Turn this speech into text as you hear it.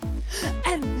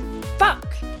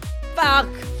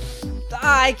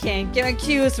I can't get my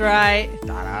cues right.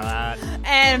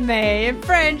 Anime and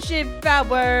friendship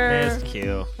hour. It's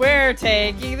cute. We're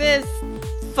taking this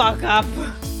fuck up.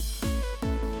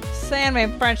 It's Anime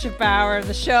and friendship hour,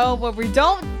 the show where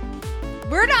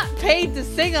we're not paid to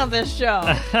sing on this show.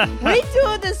 We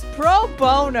do this pro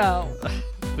bono.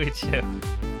 We do.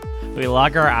 We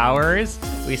log our hours,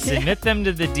 we submit them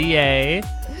to the DA,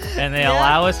 and they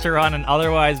allow us to run an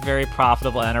otherwise very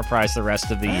profitable enterprise the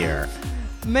rest of the year.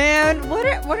 Man,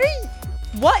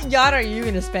 what yacht are you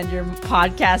going to spend your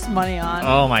podcast money on?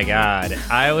 Oh my god.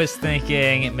 I was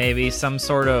thinking maybe some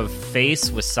sort of face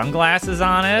with sunglasses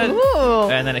on it. Ooh.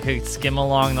 And then it could skim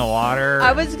along the water.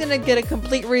 I was going to get a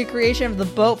complete recreation of the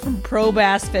boat from Pro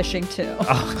Bass Fishing too.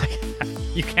 Oh my god.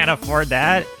 You can't afford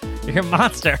that? You're a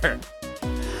monster.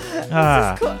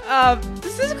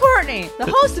 This is Courtney, the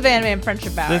host of Anime and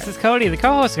Friendship Hour. This is Cody, the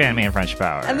co-host of Anime and Friendship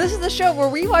Hour. And this is the show where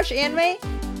we watch anime,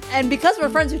 and because we're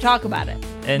friends, we talk about it.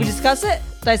 And we discuss it,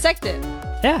 dissect it,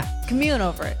 yeah, commune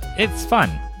over it. it's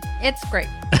fun. It's great.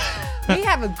 We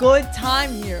have a good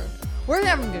time here. We're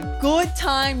having a good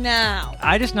time now.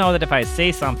 I just know that if I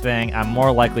say something, I'm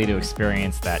more likely to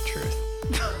experience that truth.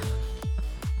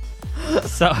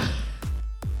 So,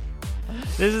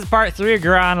 this is part 3 of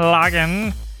Gurren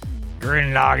Lagann.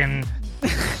 Gurren Lagann.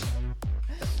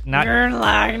 Not Gurren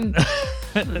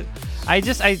Lagann.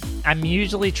 I'm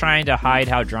usually trying to hide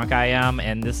how drunk I am,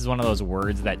 and this is one of those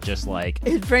words that just like...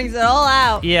 It brings it all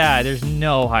out. Yeah, there's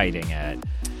no hiding it.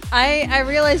 I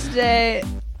realized today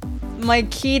my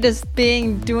key to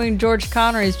doing George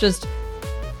Connery is just,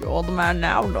 you're all the man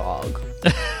now, dog.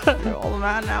 You're all the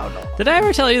man now, dog. Did I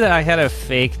ever tell you that I had a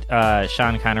fake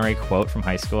Sean Connery quote from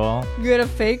high school? You had a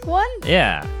fake one?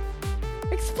 Yeah.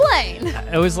 Explain.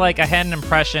 It was like I had an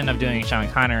impression of doing Sean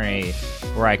Connery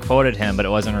where I quoted him, but it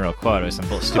wasn't a real quote. It was some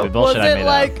stupid bullshit I made up.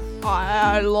 Was it like,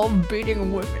 I love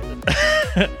beating women?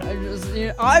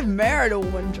 I've married a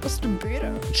woman just to beat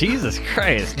her. Jesus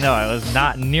Christ. No, I was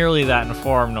not nearly that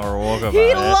informed or woke about He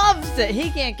it. loves it.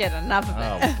 He can't get enough of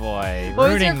it. Oh, boy. What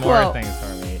was Ruining your more quote? things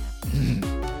for me.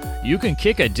 You can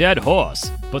kick a dead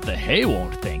horse, but the hay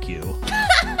won't thank you. Where did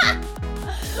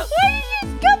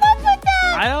you come up with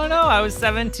that? I don't know. I was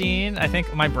 17. I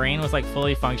think my brain was like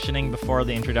fully functioning before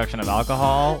the introduction of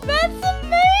alcohol. That's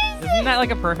amazing. Isn't that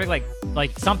like a perfect,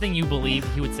 like something you believe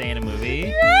he would say in a movie?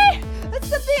 Right? That's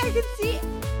something I could see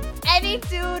any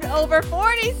dude over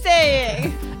 40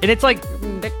 saying. And it's like...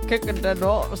 Kick a dead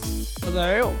horse.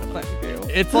 Thank you.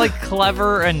 It's like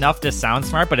clever enough to sound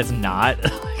smart, but it's not.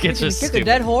 Like, it's just kick stupid. a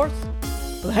dead horse,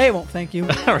 but the hay won't thank you.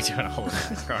 We're doing a whole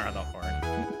going around the horn.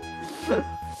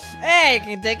 Hey,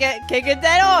 you can kick a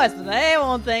dead horse, but the hay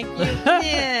won't thank you.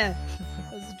 Yeah.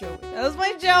 That was Joey. That was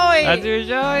my Joey. That's your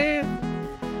Joey.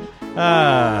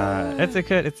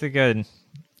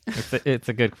 It's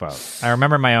a good quote. I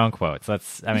remember my own quotes.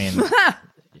 Hosting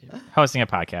a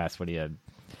podcast. What do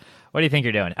you think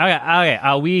you're doing?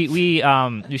 Okay.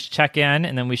 We should check in,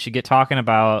 and then we should get talking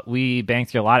about. We banged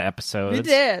through a lot of episodes. We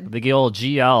did. The old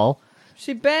GL.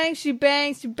 She bangs, she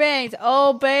bangs, she bangs.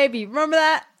 Oh, baby. Remember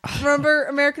that? Remember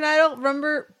American Idol?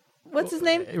 Remember, what's his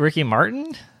name? Ricky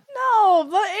Martin? No,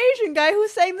 the Asian guy who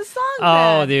sang the song.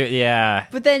 Oh, yeah.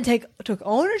 But then took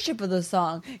ownership of the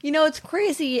song. You know, it's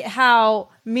crazy how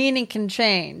meaning can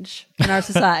change in our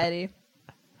society.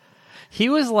 He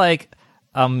was like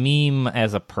a meme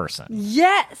as a person.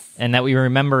 Yes. And that we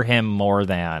remember him more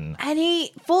than. And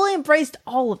he fully embraced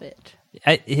all of it.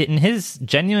 And his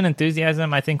genuine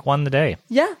enthusiasm, I think, won the day.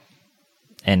 Yeah.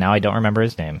 And now I don't remember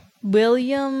his name.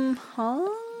 William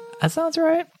Hung? That sounds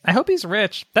right. I hope he's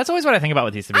rich. That's always what I think about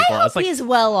with these people. I hope he's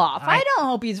well off. I don't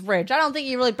hope he's rich. I don't think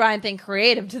he really brought anything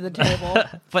creative to the table.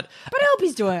 but I hope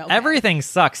he's doing okay. Everything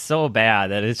sucks so bad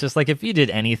that it's just like, if you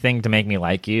did anything to make me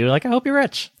like you, like, I hope you're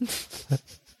rich.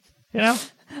 You know?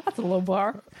 That's a low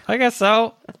bar. I guess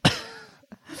so.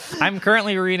 I'm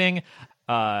currently reading...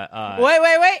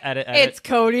 wait. It's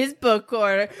Cody's Book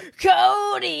Corner.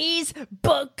 Cody's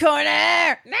Book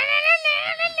Corner.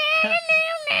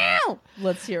 No.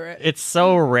 Let's hear it. It's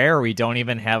so rare we don't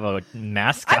even have a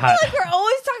mascot. I feel like we're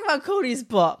always talking about Cody's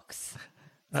books.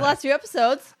 It's the last few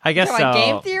episodes. I guess so. About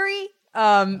game theory.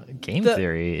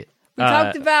 Theory. We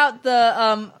talked about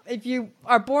the if you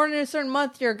are born in a certain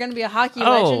month, you're going to be a hockey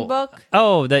legend book.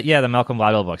 Oh, the Malcolm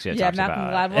Gladwell books we talked Malcolm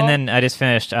about. Gladwell. And then I just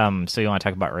finished. So you want to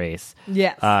talk about race?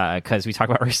 Yes. Because we talk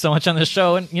about race so much on the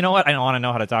show, and you know what? I don't want to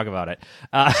know how to talk about it.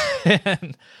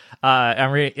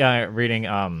 I'm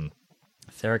reading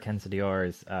Sarah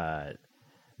Kendzior's The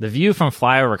View from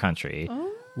Flyover Country.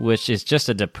 Which is just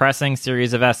a depressing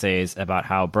series of essays about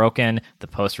how broken the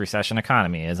post-recession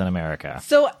economy is in America.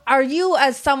 So are you,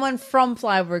 as someone from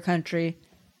Flyover Country,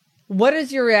 What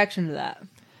is your reaction to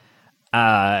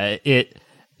that? It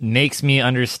makes me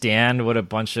understand what a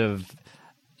bunch of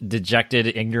dejected,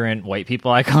 ignorant white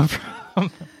people I come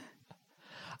from.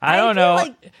 I don't know.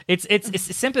 Like... It's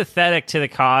sympathetic to the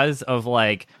cause of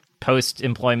like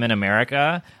post-employment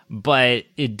America, but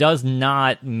it does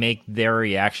not make their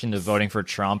reaction to voting for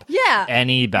Trump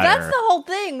any better. That's the whole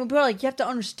thing. People are like, you have to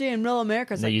understand middle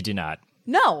America. No, you do not.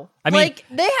 No. I mean,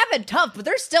 they have it tough, but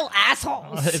they're still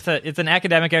assholes. It's an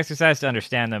academic exercise to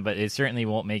understand them, but it certainly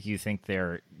won't make you think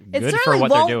they're good for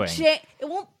what they're doing. It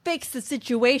won't fix the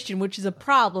situation, which is a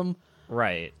problem.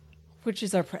 Right. Which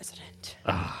is our president.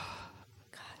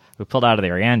 We pulled out of the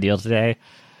Iran deal today.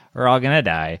 We're all going to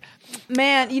die.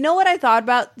 Man, you know what I thought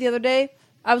about the other day?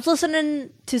 I was listening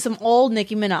to some old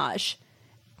Nicki Minaj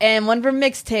and one of her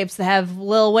mixtapes that have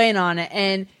Lil Wayne on it.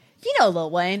 And you know Lil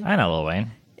Wayne. I know Lil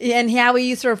Wayne. And how he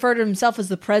used to refer to himself as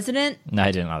the president. No,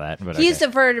 I didn't know that. But he used to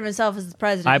refer to himself as the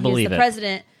president. I believe the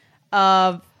president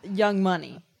of Young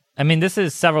Money. I mean, this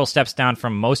is several steps down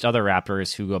from most other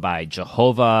rappers who go by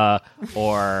Jehovah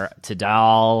or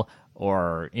Tidal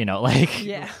or, you know, like,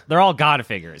 they're all God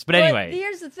figures. But anyway.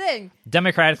 Here's the thing.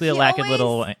 Democratically elected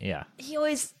little, He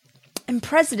always, in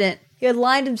president, he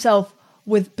aligned himself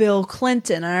with Bill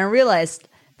Clinton. And I realized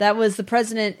that was the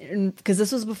president, because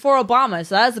this was before Obama,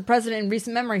 so that was the president in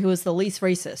recent memory who was the least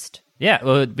racist. Yeah,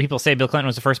 well, people say Bill Clinton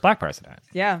was the first black president.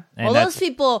 Yeah, and well, those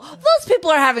people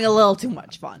are having a little too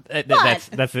much fun.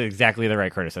 That's exactly the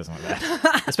right criticism of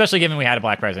that, especially given we had a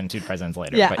black president 2 presidents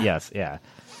later. Yeah. But yes, yeah.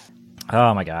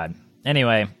 Oh my God.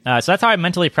 Anyway, so that's how I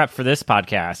mentally prepped for this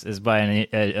podcast, is by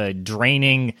a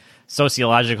draining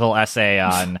sociological essay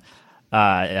on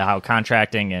how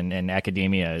contracting and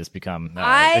academia has become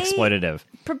exploitative.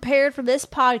 Prepared for this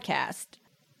podcast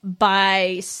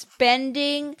by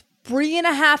spending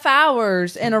 3.5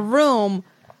 hours in a room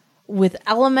with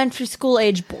elementary school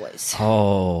age boys.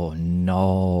 Oh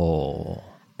no.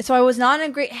 So I was not in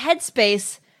a great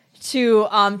headspace to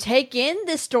take in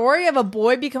this story of a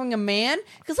boy becoming a man.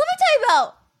 Because let me tell you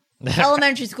about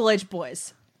elementary school age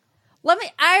boys.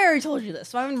 I already told you this,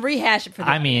 so I'm going to rehash it for the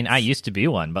audience. I used to be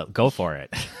one, but go for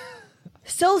it.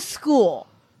 So school,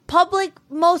 public,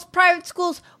 most private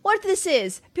schools, what this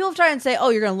is, people try and say,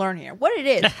 oh, you're going to learn here. What it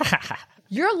is,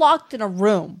 you're locked in a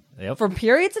room for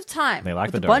periods of time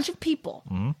with a bunch of people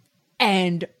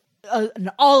and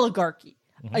an oligarchy,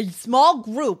 a small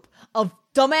group of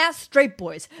dumbass straight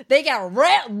boys. They got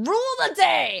rule the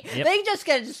day. They just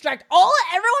get to distract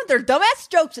everyone with their dumbass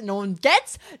jokes that no one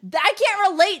gets. I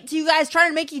can't relate to you guys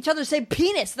trying to make each other say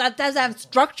penis. That doesn't have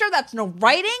structure. That's no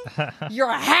writing. You're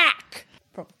a hack.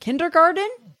 From kindergarten,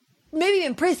 maybe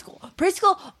even preschool.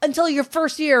 Preschool until your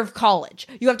first year of college.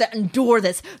 You have to endure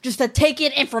this just to take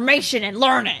in information and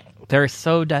learn it. They're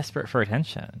so desperate for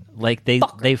attention. Like,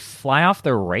 they fly off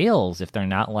the rails if they're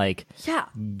not, like... Yeah,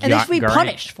 and they should be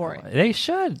punished for it. They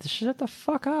should. Shut the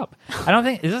fuck up. I don't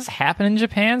think... Does this happen in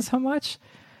Japan so much?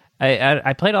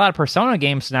 I played a lot of Persona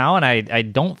games now, and I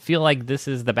don't feel like this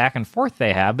is the back and forth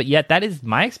they have, but yet that is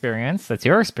my experience. That's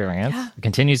your experience. Yeah. It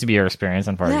continues to be your experience,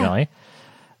 unfortunately. Yeah.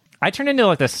 I turned into,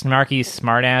 like, the snarky,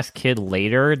 smartass kid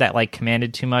later that, like,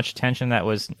 commanded too much attention that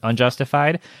was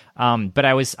unjustified. But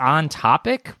I was on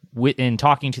topic in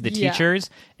talking to the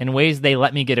teachers in ways they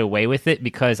let me get away with it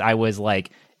because I was, like,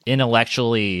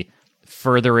 intellectually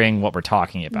furthering what we're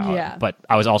talking about. Yeah. But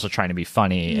I was also trying to be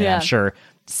funny, and I'm sure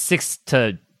 6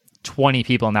 to 20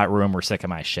 people in that room were sick of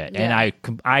my shit. Yeah. And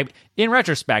I, in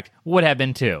retrospect, would have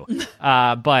been too.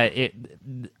 But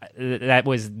that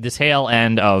was the tail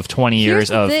end of 20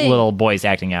 years of little boys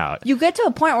acting out. You get to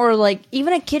a point where, like,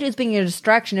 even a kid who's being a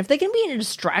distraction, if they can be a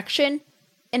distraction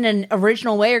in an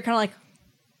original way, you're kind of like,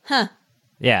 huh.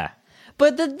 Yeah.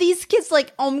 But these kids,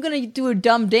 like, oh, I'm going to do a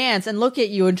dumb dance and look at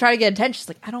you and try to get attention. It's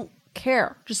like, I don't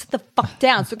care. Just sit the fuck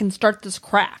down so we can start this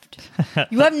craft.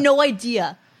 You have no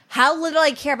idea how little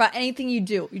I care about anything you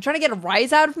do. You're trying to get a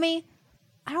rise out of me?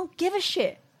 I don't give a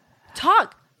shit.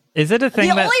 Talk. Is it a thing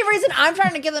The only reason I'm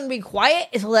trying to get them to be quiet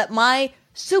is to let my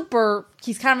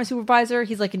he's kind of my supervisor.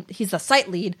 He's a site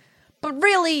lead. But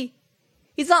really,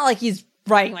 he's not like he's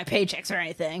writing my paychecks or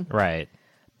anything. Right.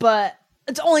 But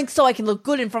it's only so I can look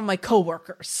good in front of my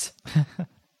coworkers.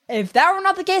 If that were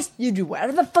not the case, you do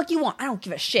whatever the fuck you want. I don't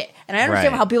give a shit. And I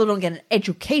understand how people don't get an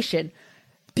education.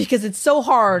 Because it's so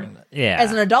hard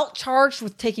as an adult charged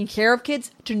with taking care of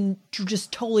kids to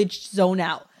just totally zone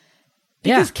out.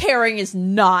 Because caring is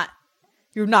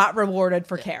you're not rewarded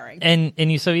for caring. And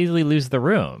you so easily lose the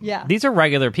room. Yeah. These are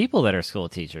regular people that are school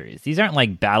teachers. These aren't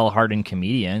like battle-hardened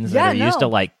comedians that are used to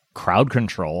like crowd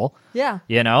control. Yeah.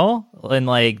 You know? And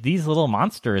like these little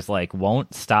monsters like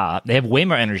won't stop. They have way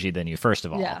more energy than you, first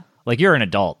of all. Yeah. Like, you're an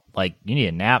adult. Like, you need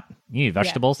a nap. You need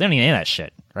vegetables. They don't need any of that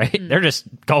shit, right? They're just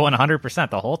going 100%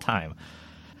 the whole time.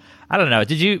 I don't know.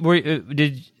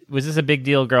 Was this a big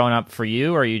deal growing up for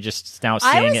you, or are you just now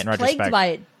seeing it in retrospect? I was plagued by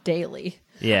it daily.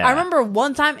 Yeah. I remember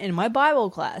one time in my Bible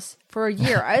class for a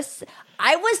year,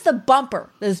 I was the bumper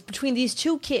that was between these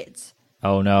two kids.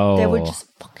 Oh, no. They would just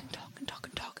fucking talk and talk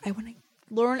and talk. I wouldn't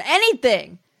learn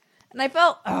anything. And I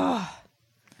felt,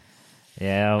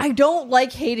 yeah. I don't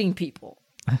like hating people.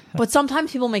 But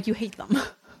sometimes people make you hate them.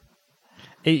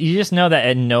 You just know that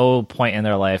at no point in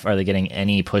their life are they getting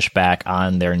any pushback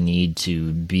on their need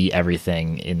to be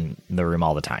everything in the room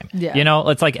all the time. Yeah. You know,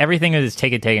 it's like everything is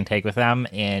take with them.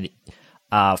 And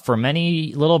for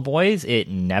many little boys, it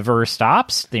never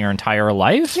stops their entire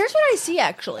life. Here's what I see,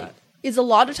 actually, is a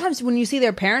lot of times when you see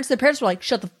their parents were like,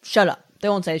 shut up. They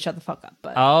won't say shut the fuck up.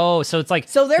 But oh, so it's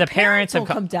like their the parents will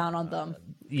come down on them.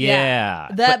 Yeah.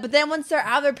 But then once they're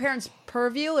out of their parents'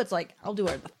 purview, it's like, I'll do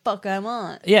whatever the fuck I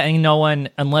want. Yeah, and no one,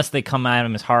 unless they come at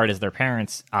them as hard as their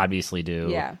parents obviously do,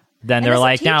 then and they're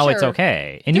like, teacher, no, it's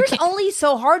okay. And there's only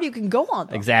so hard you can go on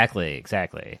them. Exactly.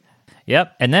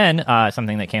 Yep. And then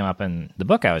something that came up in the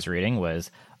book I was reading was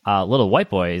little white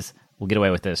boys will get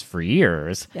away with this for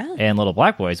years, and little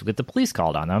black boys will get the police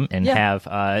called on them and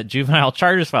have juvenile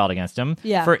charges filed against them.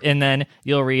 Yeah. And then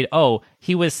you'll read, oh,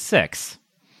 he was 6.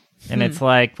 And it's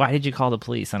like, why did you call the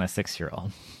police on a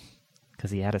 6-year-old?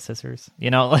 Because he had a scissors? You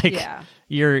know, like,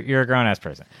 you're a grown-ass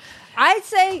person. I'd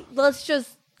say, let's just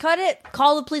cut it,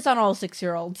 call the police on all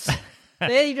 6-year-olds.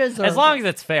 They deserve as long as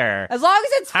it's fair. As long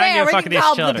as it's fair, we can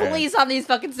call the children. police on these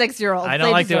fucking 6-year-olds. I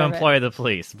don't like to employ the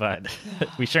police, but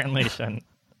we certainly shouldn't.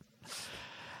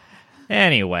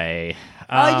 Anyway.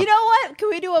 You know what? Can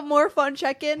we do a more fun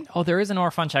check-in? Oh, there is a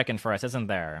more fun check-in for us, isn't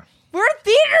there? We're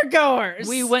theater goers.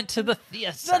 We went to the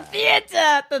theater.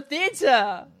 The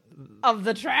theater of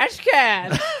the trash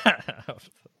can.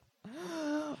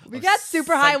 We got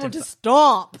super high and went to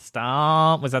Stomp.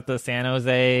 Stomp was at the San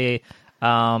Jose.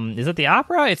 Is it the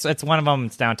Opera? It's one of them.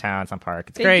 It's downtown. It's on Park.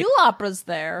 It's great. They do operas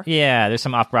there. Yeah, there's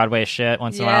some off-Broadway shit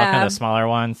once in a while, kind of the smaller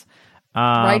ones.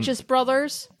 Righteous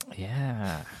Brothers.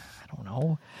 Yeah, I don't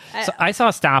know. So I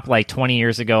saw Stomp like 20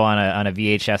 years ago on a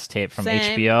VHS tape from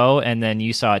HBO, and then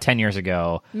you saw it 10 years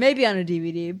ago. Maybe on a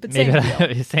DVD, but same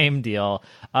deal. Same deal.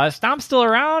 Stomp's still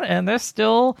around, and they're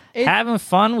still having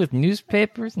fun with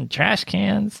newspapers and trash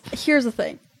cans. Here's the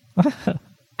thing.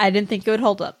 I didn't think it would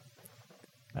hold up.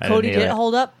 Cody, did it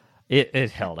hold up?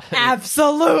 It held up.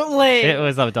 Absolutely. It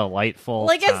was a delightful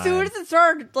time. As soon as it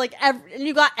started, and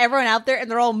you got everyone out there,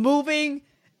 and they're all moving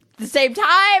at the same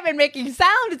time and making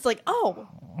sound, it's like, oh,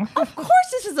 of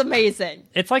course this is amazing.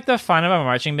 It's like the fun of a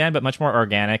marching band, but much more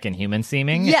organic and human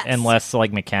seeming, and less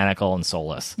like mechanical and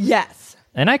soulless. Yes.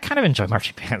 And I kind of enjoy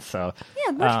marching bands, so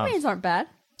yeah, marching bands aren't bad.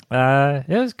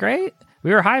 It was great.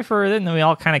 We were high for it, and then we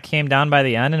all kind of came down by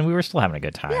the end, and we were still having a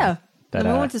good time. Yeah. But,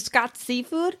 we went to Scott's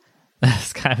Seafood.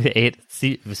 Scott ate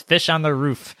fish on the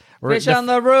roof. Fish on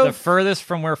the roof. The furthest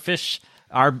from where fish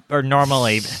are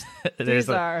normally. These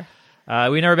are.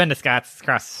 We've never been to Scott's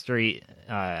across the street.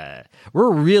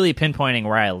 We're really pinpointing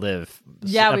where I live.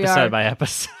 Yeah, we are. Episode by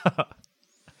episode.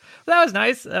 That was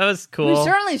nice. That was cool. We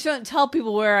certainly shouldn't tell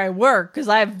people where I work because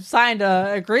I've signed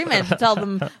an agreement to tell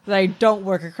them that I don't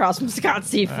work across from Scott's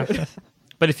Seafood.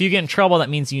 But if you get in trouble, that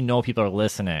means you know people are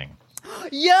listening.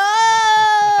 Yo!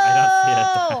 I don't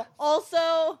see it.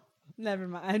 Also, never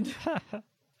mind.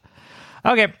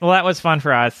 Okay, well, that was fun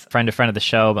for us. Friend of the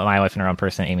show, but my wife and her own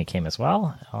person, Amy, came as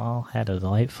well. All had a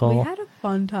delightful... We had a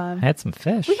fun time. Had some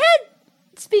fish.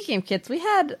 Speaking of kids, we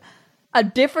had a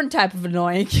different type of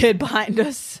annoying kid behind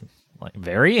us. Like,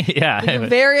 very? Yeah. Like a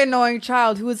very annoying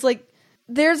child who was like...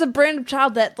 There's a brand of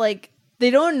child that, like, they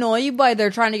don't annoy you by they're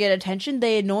trying to get attention.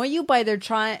 They annoy you by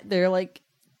they're like,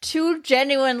 too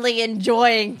genuinely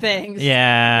enjoying things.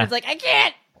 Yeah. And it's like, I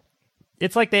can't!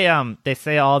 It's like they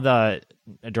say all the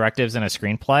directives in a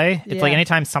screenplay. It's like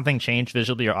anytime something changed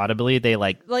visually or audibly, they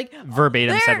like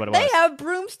verbatim said what it was. They have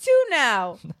brooms too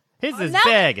now. His is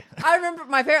big. I remember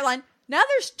my favorite line. Now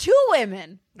there's 2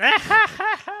 women.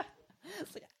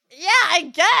 It's like, yeah,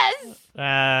 I guess.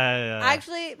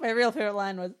 Actually, my real favorite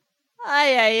line was,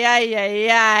 ay, ay, ay, ay,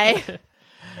 ay.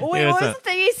 Wait, what was the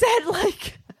thing he said?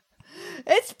 Like,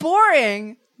 it's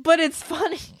boring, but it's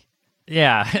funny.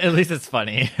 Yeah, at least it's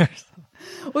funny.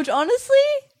 Which honestly,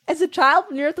 as a child,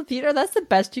 when you're at the theater, that's the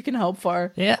best you can hope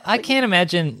for. Yeah, I can't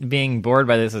imagine being bored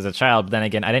by this as a child. But then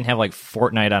again, I didn't have like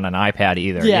Fortnite on an iPad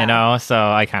either, you know? So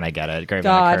I kind of get it.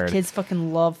 God, kids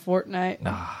fucking love Fortnite.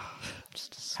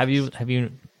 Have you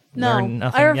No, learned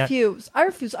nothing I refuse. Yet? I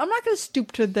refuse. I'm not going to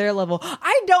stoop to their level.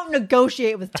 I don't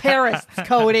negotiate with terrorists,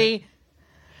 Cody.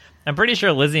 I'm pretty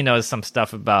sure Lizzie knows some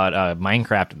stuff about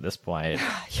Minecraft at this point.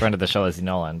 Friend of the show, Lizzie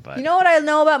Nolan. But you know what I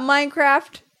know about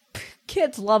Minecraft?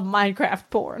 Kids love Minecraft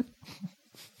porn.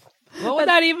 What would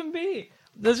that even be?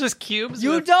 There's just cubes.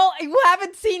 You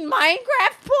haven't seen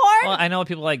Minecraft porn? Well, I know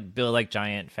people build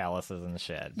giant phalluses and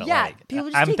shit. But yeah, people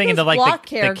just I'm take thinking those of block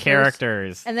the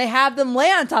characters, and they have them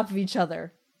lay on top of each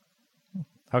other.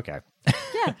 Okay.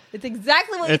 Yeah, it's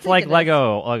exactly what it's you like think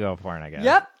Lego porn, I guess.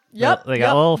 Yep. They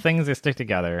got little things that stick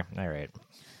together. All right.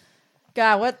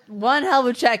 God, what one hell of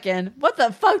a check-in. What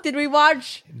the fuck did we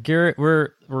watch?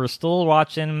 We're still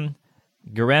watching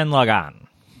Gurren Lagann.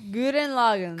 Gurren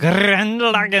Lagann.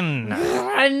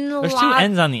 There's two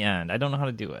N's on the end. I don't know how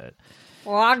to do it.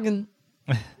 Lagann.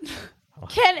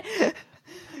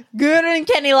 Gurren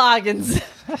Kenny Loggins.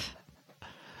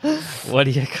 What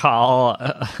do you call...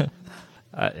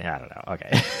 I don't know.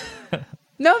 Okay.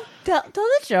 No, tell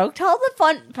the joke. Tell the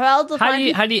fun. How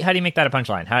do you make that a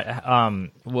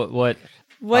punchline?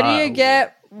 What do you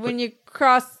get when you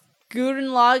cross Gurren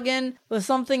Lagann with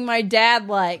something my dad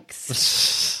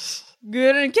likes?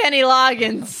 Gurren Kenny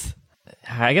Loggins.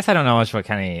 I guess I don't know much about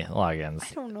Kenny Loggins.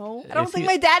 I don't know. I don't think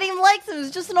my dad even likes him.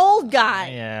 He's just an old guy.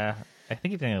 Yeah, I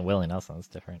think he's thinking of Willie Nelson. That's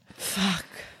different. Fuck.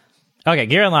 Okay,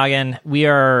 Gurren Lagann.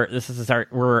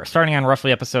 We're starting on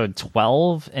roughly episode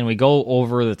 12, and we go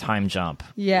over the time jump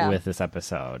with this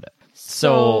episode.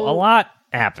 So a lot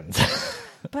happens.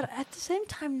 But at the same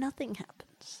time, nothing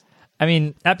happens. I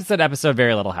mean, episode to episode,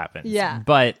 very little happens. Yeah.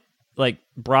 But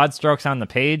broad strokes on the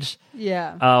page.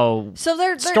 Yeah. Oh. So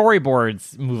they're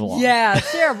storyboards move along. Yeah,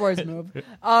 storyboards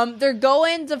move. They're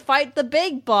going to fight the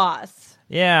big boss.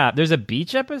 Yeah, there's a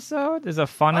beach episode. There's a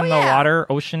fun in the water,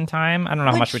 ocean time. I don't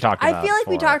know how much we talked about. I feel like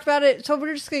we talked about it, so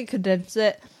we're just going to condense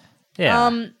it.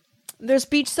 Yeah. There's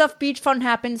beach stuff. Beach fun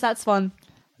happens. That's fun.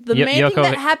 The main thing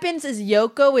that happens is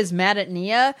Yoko is mad at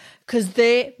Nia because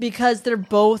they're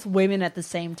both women at the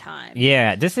same time.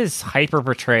 Yeah, this is hyper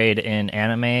portrayed in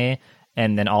anime,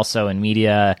 and then also in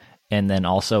media, and then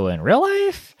also in real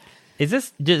life. Is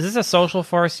this a social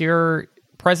force you're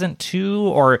present to,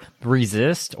 or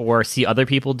resist, or see other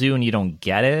people do and you don't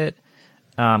get it?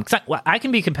 Because I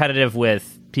can be competitive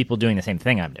with people doing the same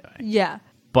thing I'm doing. Yeah,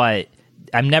 but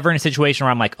I'm never in a situation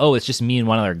where I'm like, oh, it's just me and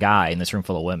one other guy in this room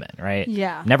full of women, right?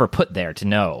 Yeah. Never put there to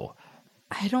know.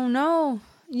 I don't know.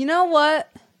 You know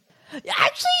what? Actually,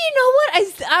 you know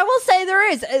what? I will say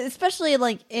there is, especially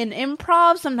in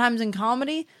improv, sometimes in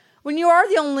comedy, when you are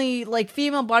the only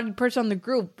female-bodied person in the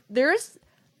group, there's,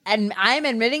 and I'm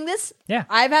admitting this. Yeah.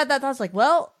 I've had that thought,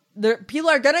 well, people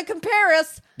are gonna compare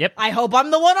us. Yep. I hope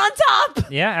I'm the one on top.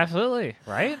 Yeah, absolutely.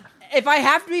 Right. If I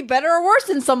have to be better or worse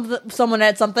than someone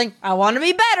at something, I want to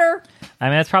be better. I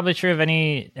mean, that's probably true of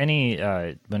any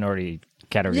minority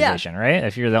categorization, right?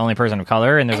 If you're the only person of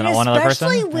color and there's one other person.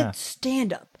 Especially with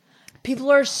stand-up.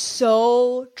 People are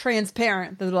so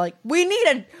transparent. They're like, we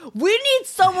need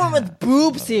someone with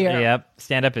boobs here. Yep.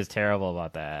 Stand-up is terrible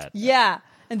about that. Yeah.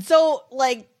 And so,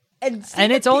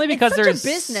 and it's only because it's there's such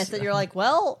a business that you're like,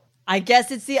 well, I guess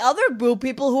it's the other boob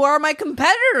people who are my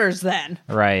competitors then.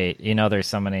 Right. There's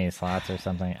so many slots or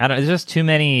something. There's just too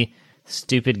many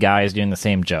stupid guys doing the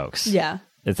same jokes. Yeah.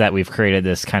 It's that we've created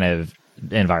this kind of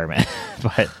environment.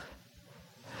 But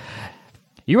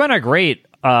you run a great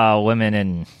women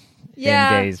and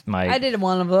gays, Mike. I did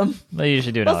one of them. Well, you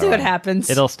should do another We'll see what one. happens.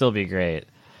 It'll still be great.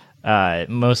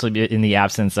 Mostly in the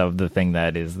absence of the thing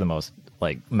that is the most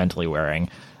mentally wearing,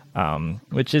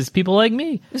 which is people like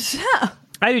me. Yeah.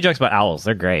 I do jokes about owls.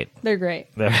 They're great. They're great.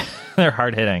 They're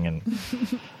hard hitting and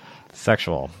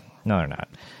sexual. No, they're not.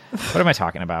 What am I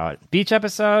talking about? Beach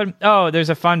episode? Oh, there's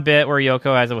a fun bit where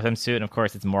Yoko has a swimsuit, and of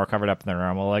course it's more covered up than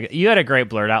normal. You had a great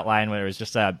blurred out line where it was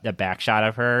just a back shot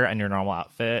of her in your normal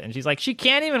outfit, and she's like, she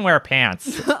can't even wear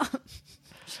pants.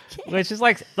 Which is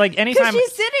like anytime because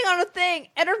she's sitting on a thing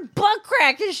and her butt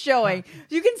crack is showing.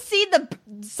 You can see the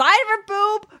side of her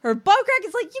boob, her butt crack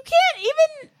is you can't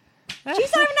even.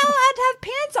 She's not even allowed to have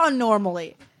pants on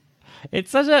normally.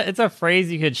 It's a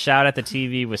phrase you could shout at the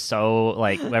TV with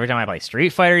every time I play Street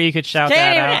Fighter you could shout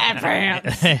can't that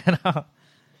even out. Have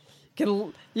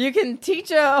pants. You can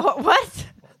teach a what?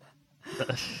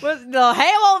 The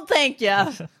hay won't thank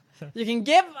you. You can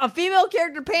give a female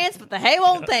character pants, but the hay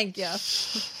won't thank you.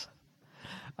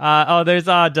 There's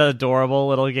the adorable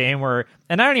little game where,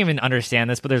 and I don't even understand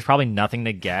this, but there's probably nothing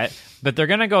to get, but they're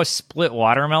gonna go split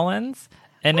watermelons.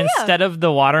 And instead of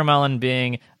the watermelon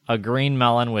being a green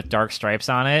melon with dark stripes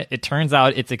on it, it turns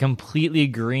out it's a completely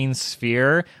green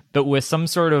sphere, but with some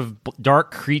sort of dark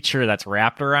creature that's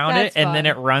wrapped around it, and then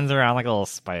it runs around like a little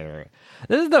spider.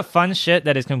 This is the fun shit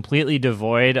that is completely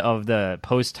devoid of the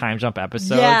post time jump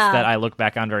episodes that I look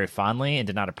back on very fondly and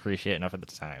did not appreciate enough at the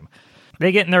time.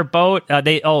 They get in their boat. What's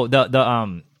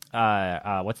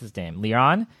his name?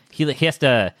 Leon. He has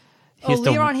to. He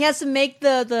has to make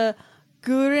the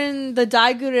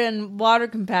Daiguren water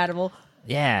compatible.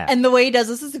 Yeah. And the way he does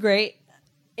this is great.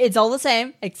 It's all the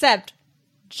same except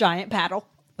giant paddle.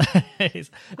 I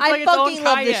like fucking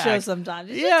love this show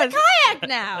sometimes. It's just a kayak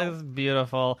now. It's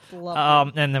beautiful.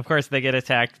 And of course they get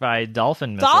attacked by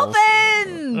dolphin missiles.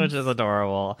 Dolphins! Which is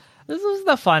adorable. This was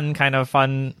the fun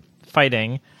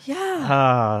fighting.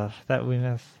 Yeah. That we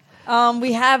miss.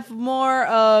 We have more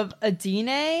of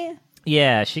Adine.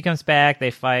 Yeah, she comes back, they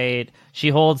fight. She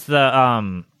holds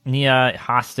the Nia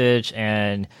hostage,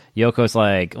 and Yoko's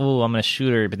like, "Oh, I'm gonna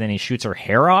shoot her," but then he shoots her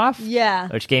hair off. Yeah,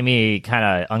 which gave me kind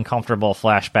of uncomfortable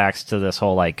flashbacks to this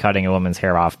whole like cutting a woman's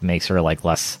hair off makes her like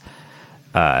less.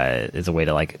 Is a way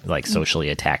to like socially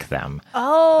attack them.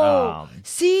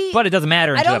 See, but it doesn't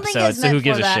matter in 2 episodes, so who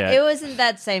gives a shit? It wasn't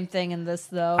that same thing in this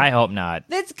though. I hope not.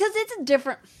 It's because it's a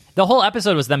different. The whole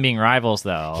episode was them being rivals,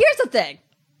 though. Here's the thing.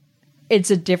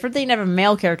 It's a different thing to have a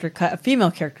male character cut a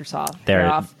female character's hair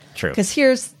off. True. Because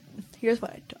here's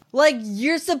what I do. Like,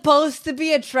 you're supposed to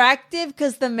be attractive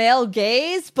because the male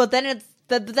gaze, but then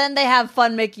then they have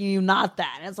fun making you not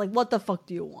that. And it's like, what the fuck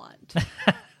do you want?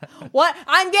 What?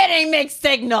 I'm getting mixed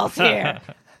signals here.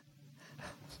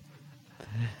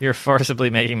 You're forcibly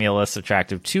making me less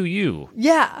attractive to you.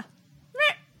 Yeah.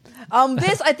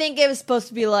 This, I think it was supposed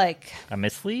to be like... A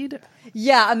mislead?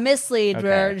 Yeah, a mislead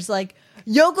where it's like,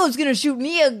 Yoko's going to shoot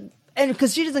Nia and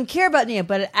because she doesn't care about Nia,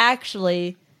 but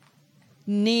actually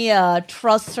Nia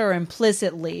trusts her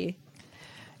implicitly.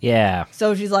 Yeah.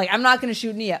 So she's like, I'm not going to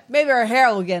shoot Nia. Maybe her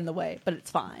hair will get in the way, but it's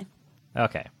fine.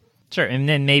 Okay. Sure. And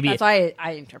then maybe... That's why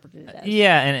I interpreted it as.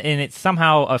 Yeah, and it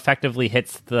somehow effectively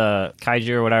hits the kaiju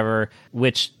or whatever,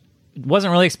 which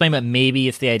wasn't really explained, but maybe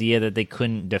it's the idea that they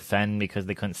couldn't defend because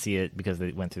they couldn't see it because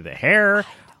they went through the hair.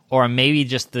 Or maybe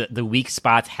just the weak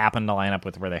spots happened to line up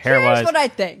with where the hair was. Here's what I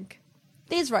think.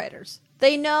 These writers,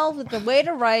 they know that the way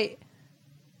to write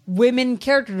women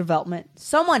character development,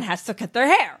 someone has to cut their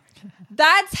hair.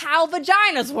 That's how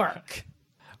vaginas work.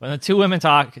 When the two women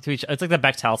talk to each other, it's like the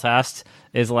Bechdel test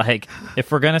is like,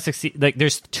 if we're going to succeed, like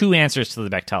there's two answers to the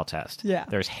Bechdel test. Yeah.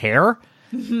 There's hair,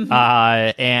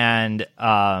 and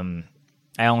I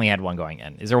only had one going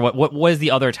in. Is there what was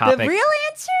the other topic? The real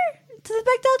answer to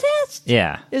the Bechdel test?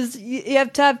 Yeah. Is you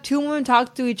have to have two women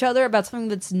talk to each other about something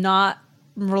that's not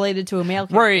related to a male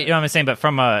character. Right, you know what I'm saying? But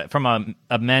from a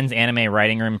men's anime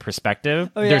writing room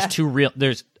perspective, there's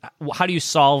how do you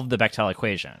solve the Bechdel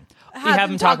equation? You have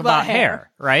them talk about hair,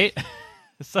 right?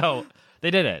 So they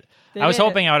did it. I was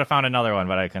hoping I would have found another one,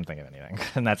 but I couldn't think of anything.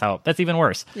 And that's even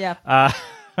worse. Yeah.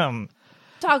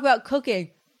 Talk about cooking,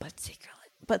 but secretly.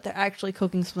 But they're actually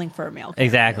cooking something for a male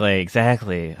character.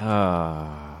 Exactly.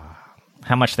 How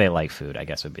much they like food, I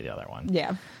guess, would be the other one.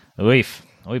 Yeah. Oof.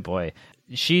 Oh, boy.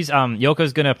 She's,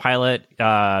 Yoko's going to pilot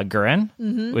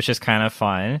Gurren, which is kind of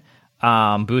fun.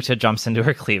 Buta jumps into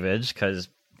her cleavage because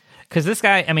this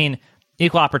guy, I mean,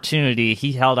 equal opportunity,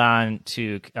 he held on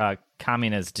to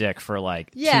Kamina's dick for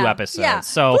like 2 episodes. Yeah.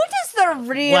 So Buta's the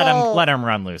real... Let him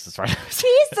run loose as far as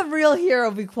he's the real hero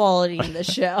of equality in the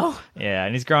show. Yeah,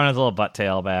 and he's growing his little butt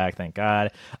tail back, thank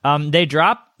God. They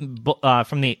drop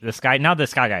from the sky. Now the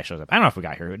sky guy shows up. I don't know if we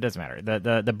got here. It doesn't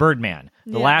matter. The Birdman,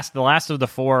 the last of the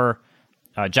 4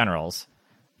 generals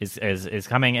is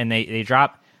coming, and they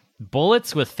drop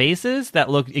bullets with faces that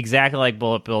look exactly like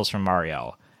bullet bills from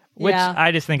Mario. Which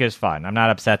I just think is fun. I'm not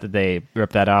upset that they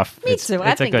ripped that off. Me too.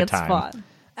 I think it's fun.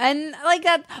 And like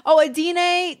that. Oh,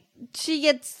 Adine, she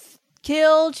gets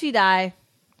killed. She die.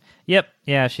 Yep.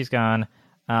 Yeah, she's gone.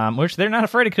 Which they're not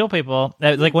afraid to kill people.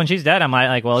 Like when she's dead, I'm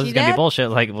like, well, this is gonna be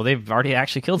bullshit. Like, well, they've already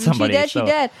actually killed somebody. She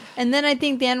dead. And then I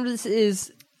think the end of this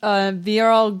is they're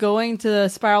all going to the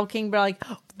Spiral King, but like,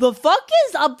 the fuck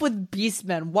is up with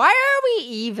Beastmen? Why are we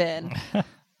even?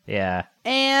 Yeah.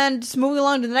 And just moving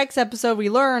along to the next episode, we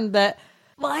learned that,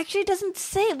 well, actually it doesn't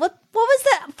say. What was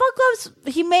that?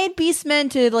 He made Beastmen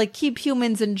to, like, keep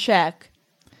humans in check.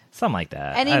 Something like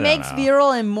that. And he makes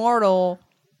Viral immortal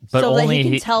so that he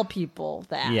can tell people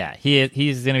that. Yeah,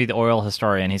 he's going to be the oral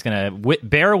historian. He's going to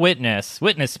bear witness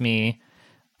me,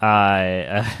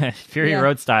 Fury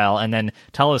Road style, and then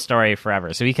tell a story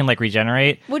forever. So he can, like,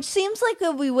 regenerate. Which seems like it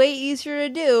would be way easier to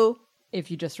do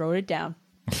if you just wrote it down.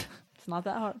 It's not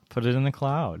that hard. Put it in the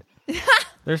cloud.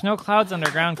 There's no clouds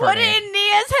underground, Put Courtney. it in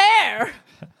Nia's hair.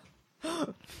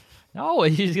 No,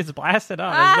 he just gets blasted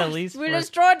up. We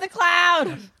destroyed the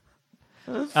cloud.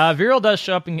 Viral does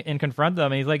show up and confront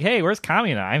them, and he's like, "Hey, where's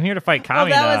Kamina? I'm here to fight Kamina." Oh,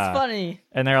 that was funny.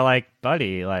 And they're like,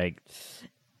 "Buddy, like."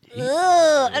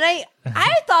 Ugh. And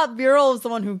I thought Viral was the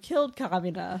one who killed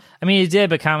Kamina. I mean, he did,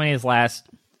 but Kamina's last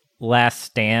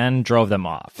stand drove them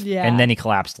off. Yeah. And then he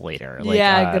collapsed later.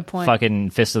 Like, good point. Fucking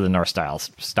Fist of the North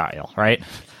style, right?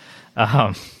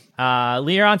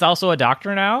 Leron's also a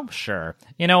doctor now? Sure.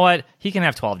 You know what? He can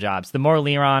have 12 jobs. The more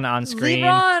Leron on screen...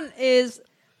 Leron is...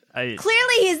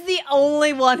 clearly, he's the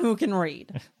only one who can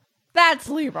read. That's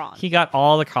Leron. He got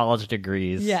all the college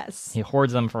degrees. Yes. He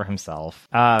hoards them for himself.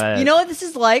 You know what this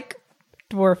is like?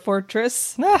 Dwarf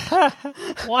Fortress.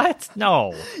 What?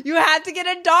 No. You had to get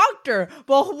a doctor.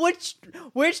 Well, which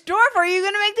dwarf are you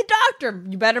going to make the doctor?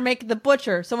 You better make the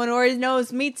butcher. Someone who already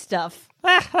knows meat stuff.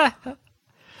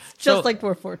 Just like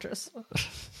Dwarf Fortress. So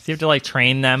you have to like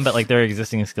train them, but like their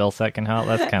existing skill set can help.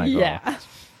 That's kind of cool. Yeah.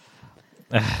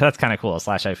 That's kind of cool. /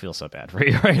 I feel so bad for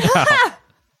you right now.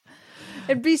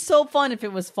 It'd be so fun if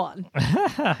it was fun.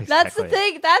 Exactly. That's the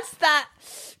thing. That's that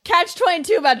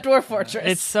catch-22 about Dwarf Fortress.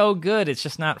 It's so good. It's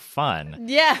just not fun.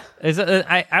 Yeah.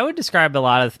 I would describe a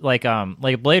lot of like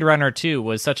Blade Runner 2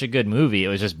 was such a good movie. It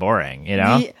was just boring, you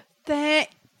know?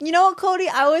 You know what, Cody?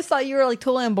 I always thought you were like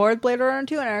totally on board with Blade Runner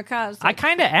 2, and I kind of I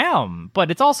kind of am,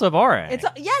 but it's also boring.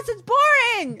 Yes, it's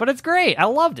boring. But it's great. I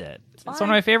loved it. It's one of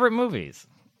my favorite movies.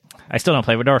 I still don't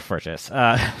play with Dwarf Fortress,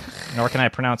 nor can I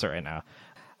pronounce it right now.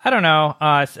 I don't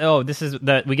know. This is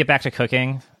we get back to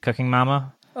cooking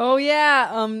Mama. Oh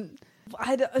yeah.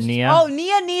 Nia. Oh,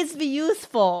 Nia needs to be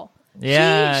useful.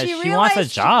 Yeah, she wants a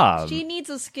job. She needs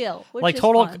a skill. Which like is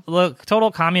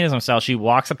total communism style. She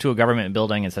walks up to a government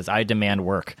building and says, "I demand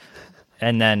work,"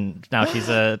 and then now she's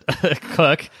a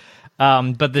cook.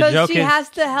 But the joke is she has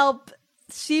to help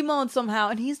Simone somehow,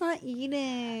 and he's not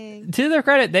eating. To their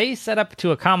credit, they set up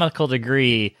to a comical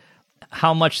degree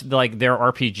how much like their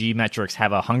RPG metrics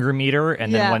have a hunger meter,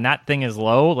 and then when that thing is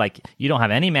low, like you don't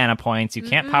have any mana points, you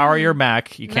can't power your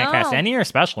mech, you can't cast any of your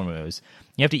special moves.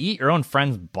 You have to eat your own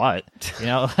friend's butt. You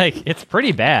know, like it's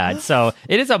pretty bad. So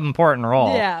it is an important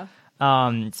role. Yeah.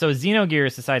 So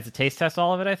Xenogears decides to taste test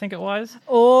all of it, I think it was.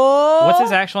 Oh. What's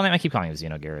his actual name? I keep calling him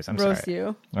Xenogears. I'm sorry.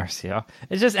 Rocio.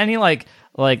 It's just any like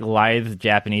lithe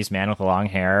Japanese man with long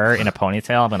hair in a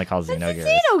ponytail. I'm going to call Xenogears.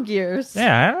 Xenogears.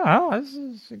 Yeah, I don't know. This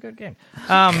is a good game.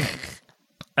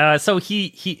 So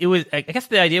it was, I guess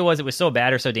the idea was it was so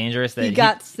bad or so dangerous that he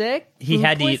got sick. He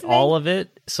had to eat all of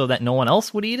it so that no one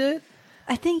else would eat it.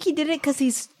 I think he did it because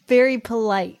he's very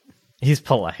polite. He's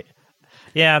polite.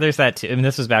 Yeah, there's that too. I mean,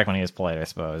 this was back when he was polite, I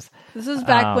suppose. This was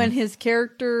back when his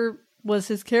character was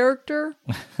his character.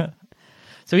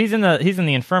 So he's in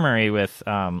the infirmary with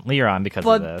Leron because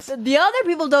of this. The other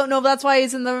people don't know. That's why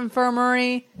he's in the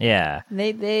infirmary. Yeah.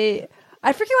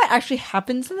 I forget what actually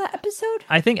happens in that episode.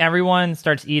 I think everyone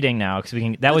starts eating now because we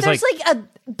can. There's like a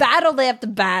battle they have to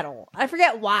battle. I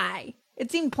forget why.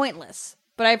 It seemed pointless,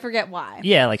 but I forget why.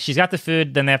 Yeah, like she's got the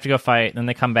food, then they have to go fight, then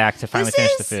they come back to finally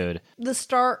finish the food. The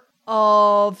start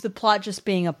of the plot just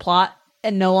being a plot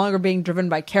and no longer being driven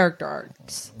by character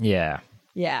arcs. Yeah.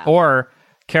 Yeah. Or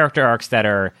character arcs that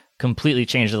are completely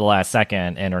changed at the last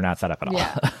second and are not set up at all.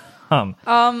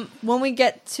 Yeah. When we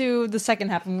get to the second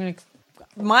half, I'm going to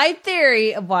my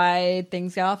theory of why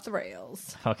things got off the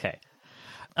rails. Okay.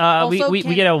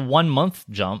 We get a 1 month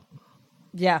jump.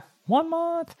 Yeah. 1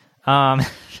 month.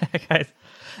 Guys.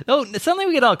 Oh, suddenly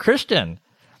we get all Christian.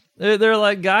 They're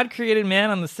like, God created man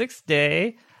on the 6th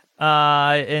day,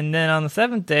 and then on the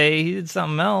 7th day he did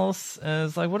something else. And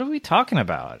it's like, what are we talking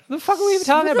about? What the fuck are we even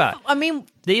talking about? I mean,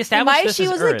 they established this she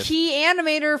as was Earth. a key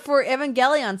animator for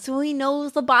Evangelion, so he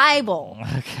knows the Bible.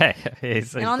 Okay.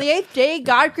 And on the 8th day,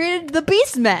 God created the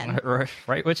Beastmen.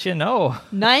 Right, what you know.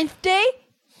 9th day,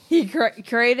 he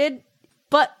created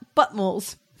butt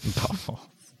moles.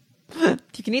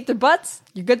 You can eat their butts,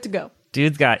 you're good to go.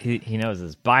 Dude's got, he knows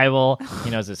his Bible,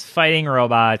 he knows his fighting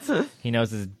robots, he knows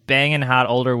his banging hot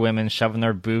older women shoving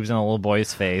their boobs in a little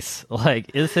boy's face. Like,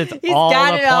 it hits all the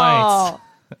points. All.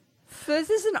 So this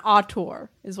is an auteur,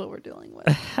 is what we're dealing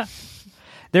with.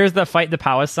 There's the Fight the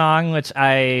Power song, which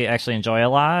I actually enjoy a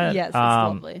lot. Yes, it's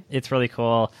lovely. It's really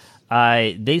cool.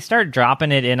 They start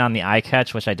dropping it in on the eye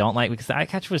catch, which I don't like because the eye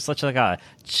catch was such like a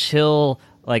chill,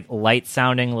 like light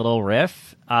sounding little riff.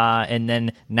 And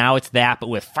then now it's that, but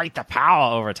with Fight the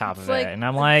Power over top of it. And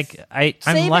I'm like, I'm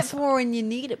save less it for when you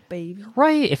need it, baby.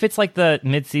 Right. If it's like the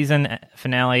mid-season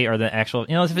finale or the actual,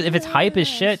 if it's hype as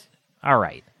shit, all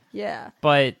right. Yeah.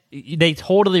 But they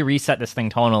totally reset this thing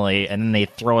tonally, and then they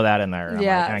throw that in there.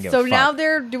 Yeah. Like, I don't give a so fuck. now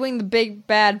they're doing the big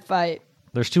bad fight.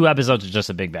 There's 2 episodes of just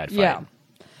a big bad fight. Yeah.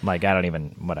 Like, I don't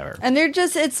even, whatever. And they're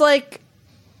just, it's like,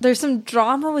 there's some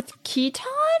drama with Keaton?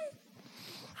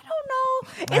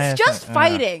 It's just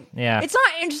fighting. Yeah. It's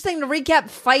not interesting to recap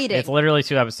fighting. It's literally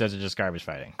 2 episodes of just garbage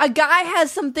fighting. A guy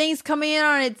has some things coming in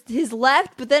on his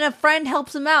left, but then a friend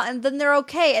helps him out, and then they're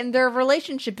okay, and their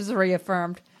relationship is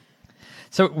reaffirmed.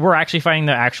 So we're actually fighting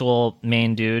the actual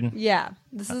main dude? Yeah.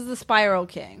 This is the Spiral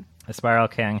King. The Spiral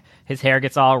King. His hair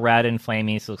gets all red and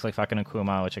flamey, so it looks like fucking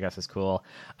Akuma, which I guess is cool.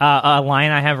 A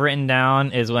line I have written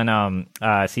down is when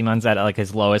Simon's at like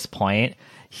his lowest point,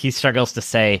 he struggles to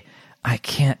say, "I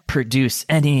can't produce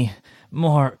any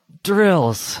more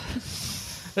drills."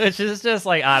 Which is just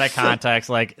like out of context.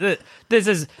 Like it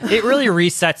really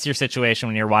resets your situation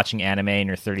when you're watching anime and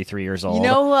you're 33 years old. You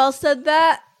know who else said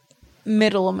that?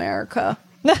 Middle America.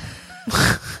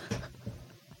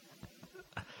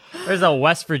 There's a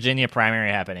West Virginia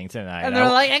primary happening tonight. And they're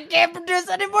like, I can't produce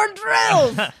any more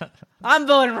drills. I'm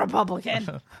voting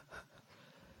Republican.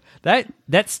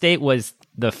 That state was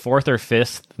the 4th or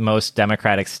 5th most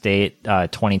Democratic state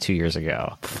 22 years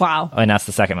ago. Wow. And that's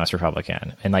the 2nd most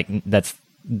Republican. And like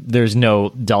there's no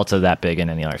delta that big in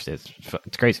any other states.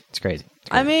 It's crazy. It's crazy.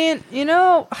 I mean,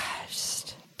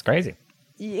 it's crazy.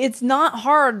 It's not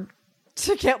hard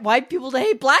to get white people to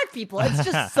hate black people. It's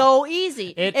just so easy.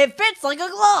 It fits like a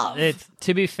glove.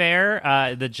 To be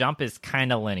fair, the jump is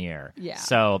kind of linear. Yeah.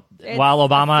 So while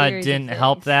Obama didn't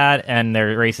help that, and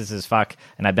they're racist as fuck,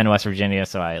 and I've been to West Virginia,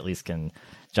 so I at least can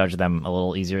judge them a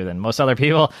little easier than most other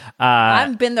people. I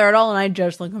haven't been there at all, and I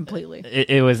judge them completely.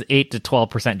 It was 8 to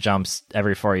 12% jumps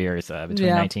every 4 years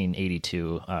between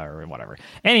 1982 or whatever.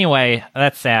 Anyway,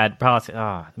 that's sad. Policy.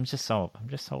 Oh, I'm just so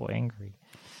angry.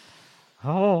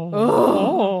 Okay,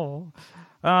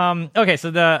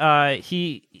 so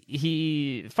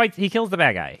he fights. He kills the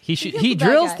bad guy. He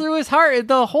drills through his heart. He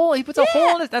puts a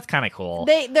hole in it. That's kind of cool.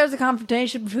 There's a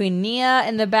confrontation between Nia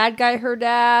and the bad guy, her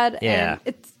dad. Yeah,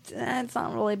 and it's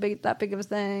not really that big of a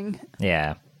thing.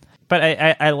 Yeah, but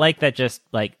I like that. Just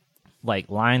like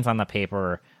lines on the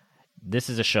paper. This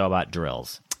is a show about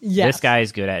drills. Yes. This guy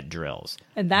is good at drills.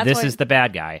 And this is the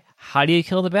bad guy. How do you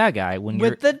kill the bad guy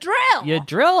with the drill? You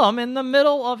drill him in the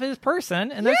middle of his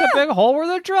person, and there's a big hole where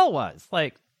the drill was.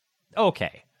 Like,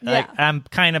 okay. Yeah. Like, I'm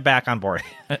kind of back on board.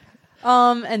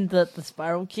 And the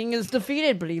Spiral King is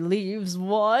defeated, but he leaves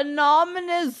one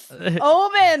ominous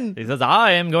omen. He says,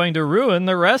 I am going to ruin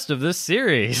the rest of this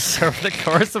series over the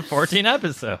course of 14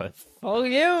 episodes. Oh,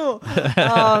 you.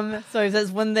 So he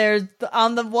says, when there's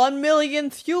on the 1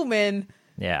 millionth human...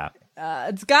 Yeah.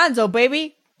 It's Gonzo,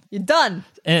 baby. You're done.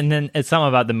 And then it's something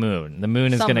about the moon. The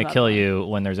moon is going to kill you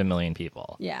when there's 1 million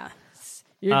people. Yeah.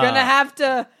 You're going to have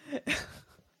to...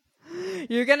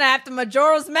 You're going to have to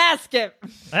Majora's Mask it.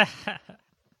 Why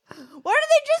did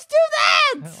they just do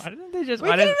that? Why didn't they just... We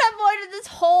could have avoided this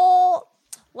whole...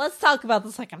 Let's talk about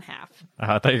the second half.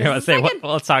 I thought you were going to say,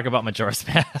 let's talk about Majora's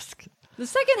Mask. The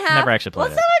second half... Never actually played it.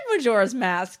 Let's not like Majora's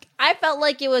Mask. I felt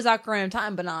like it was Ocarina of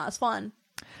Time, but no, it's fun.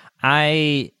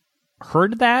 I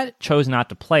heard that, chose not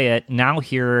to play it. Now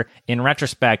here, in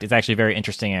retrospect, it's actually very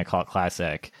interesting and I call it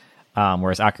classic.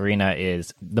 Whereas Ocarina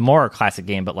is the more classic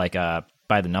game, but like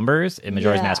by the numbers. And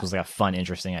Majora's Mask was like a fun,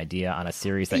 interesting idea on a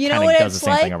series that kind of does the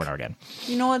same thing over and over again.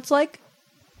 You know what it's like?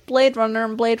 Blade Runner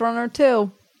and Blade Runner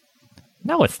 2.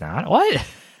 No, it's not. What?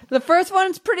 The first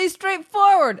one's pretty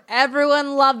straightforward.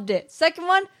 Everyone loved it. Second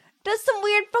one does some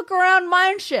weird fuck around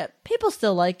mind shit. People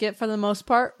still like it for the most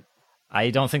part. I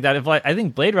don't think that applies. I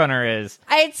think Blade Runner is...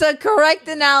 It's a correct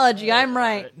analogy. I'm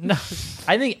right. No,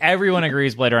 I think everyone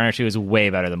agrees Blade Runner 2 is way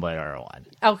better than Blade Runner 1.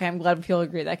 Okay, I'm glad people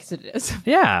agree that because it is.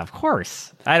 Yeah, of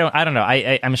course. I don't know.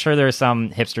 I'm sure there's some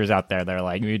hipsters out there that are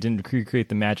like, you didn't recreate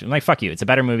the magic. I'm like, fuck you. It's a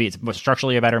better movie. It's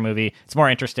structurally a better movie. It's more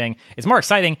interesting. It's more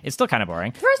exciting. It's still kind of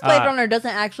boring. First Blade Runner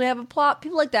doesn't actually have a plot.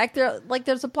 People like to act there like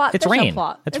there's a plot. It's there's rain. No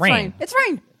plot. It's rain. It's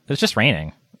rain. It's just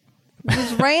raining.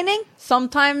 It's raining.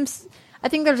 Sometimes... I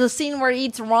think there's a scene where he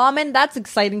eats ramen. That's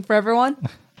exciting for everyone.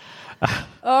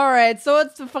 All right, so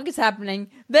what the fuck is happening?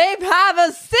 They have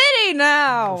a city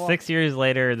now. 6 years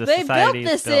later, they built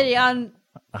this city on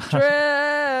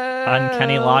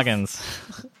Kenny Loggins.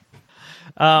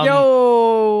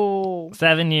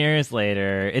 7 years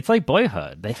later, it's like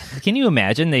Boyhood. Can you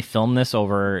imagine they filmed this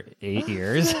over 8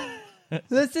 years?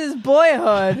 This is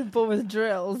Boyhood, but with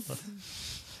drills.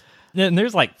 And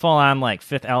there's like full on like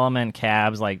Fifth Element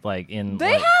cabs like in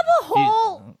they have a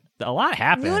whole lot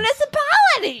happens.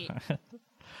 Municipality.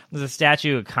 There's a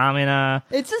statue of Kamina.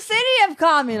 It's a city of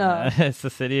Kamina. It's the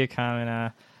city of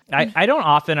Kamina. I'm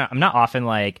not often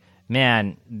like,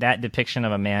 man, that depiction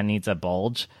of a man needs a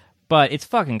bulge, But it's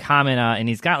fucking Kamina, and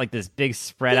he's got like this big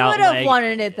spread out leg. He would have leg,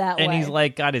 wanted it that way. and he's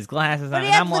like got his glasses on. But he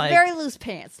and has I'm the like, very loose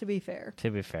pants. To be fair.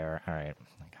 All right.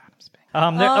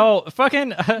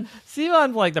 Fucking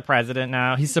Simon's like the president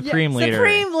now. He's supreme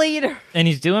leader, and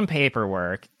he's doing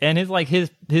paperwork. And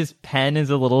his pen is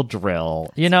a little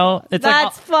drill. You know, it's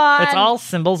that's fun. It's all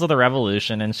symbols of the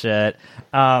revolution and shit.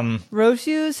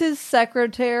 Roshu's his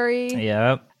secretary.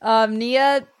 Yep.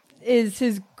 Nia is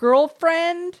his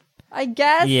girlfriend, I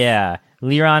guess. Yeah.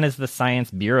 Liron is the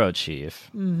science bureau chief.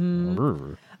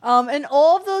 Mm-hmm. And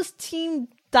all of those Team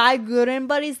Daiguren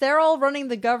buddies, they're all running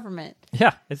the government.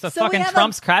 Yeah, it's a fucking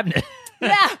Trump's cabinet.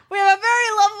 Yeah, we have a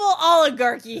very lovable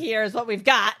oligarchy here is what we've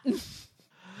got.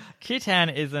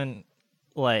 Kitan isn't,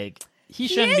 like, he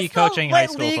shouldn't be coaching high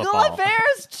school legal football. Legal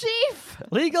affairs chief.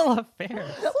 Legal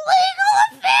affairs. Legal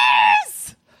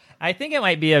affairs. I think it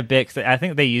might be a bit, I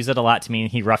think they use it a lot to mean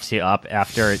he roughs you up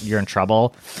after you're in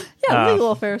trouble. Yeah,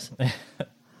 legal affairs.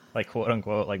 Like, quote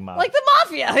unquote, like mob. Like the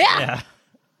mafia, yeah.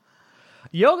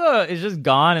 Yoga is just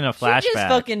gone in a flashback. She just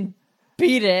fucking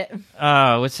beat it.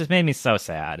 Which just made me so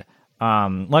sad.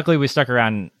 Luckily, we stuck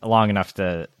around long enough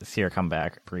to see her come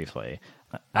back briefly.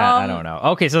 I don't know.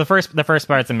 Okay, so the first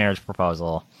part's a marriage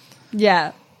proposal.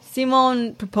 Yeah.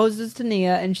 Simone proposes to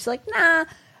Nia, and she's like, nah.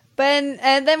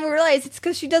 And then we realize it's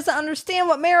because she doesn't understand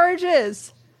what marriage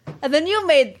is. And then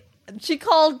she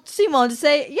called Simone to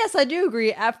say, yes, I do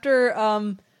agree.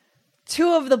 After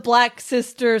two of the black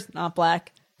sisters, not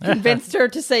black, convinced her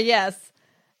to say yes.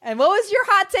 And what was your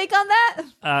hot take on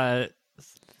that?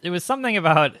 It was something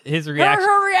about his reaction.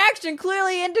 Her reaction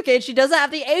clearly indicates she doesn't have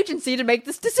the agency to make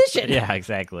this decision. Yeah,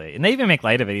 exactly. And they even make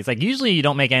light of it. He's like, usually you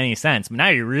don't make any sense, but now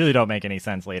you really don't make any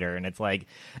sense later. And it's like,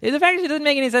 the fact that she doesn't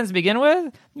make any sense to begin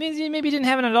with means you maybe didn't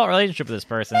have an adult relationship with this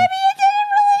person. Maybe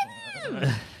it didn't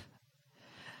really.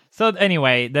 So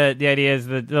anyway, the idea is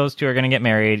that those two are going to get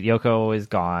married. Yoko is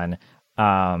gone.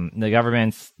 The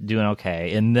government's doing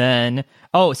okay. And then,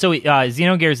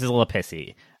 Xenogears is a little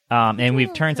pissy.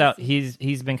 And turns out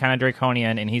he's been kind of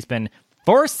draconian, and he's been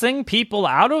forcing people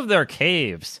out of their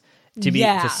caves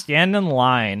to stand in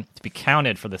line to be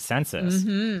counted for the census,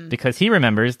 because he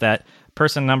remembers that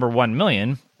person number 1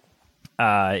 million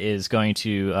is going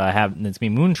to have it's be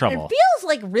moon trouble. It feels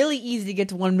like really easy to get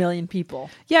to 1 million people.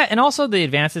 Yeah, and also the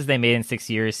advances they made in 6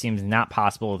 years seems not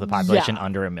possible with a population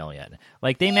under 1 million.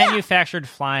 Like they manufactured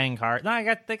flying cars.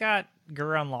 No, they got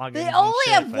Gurren Lagann. They only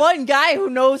have one guy who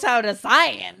knows how to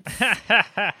science.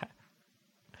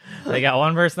 They got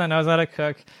one person that knows how to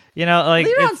cook. You know, like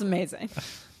Leon's amazing.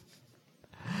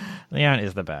 Leon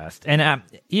is the best, and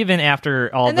even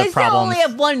after all the problems, they still only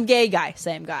have one gay guy.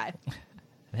 Same guy.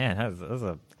 Man, that's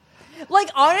a like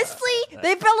honestly,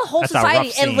 they built a whole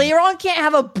society, and Leon can't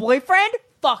have a boyfriend.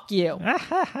 Fuck you.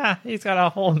 He's got a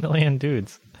whole million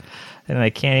dudes, and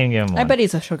they can't even give him one. I bet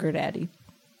he's a sugar daddy.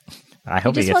 I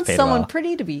hope he just gets wants paid someone well.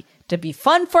 pretty to be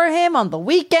fun for him on the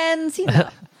weekends. You know.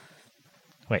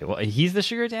 Wait, he's the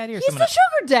sugar daddy, or he's the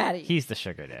sugar daddy? He's the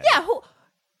sugar daddy. Yeah,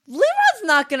 Leron's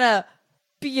not gonna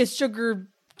be a sugar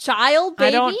child,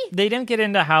 baby. They didn't get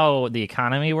into how the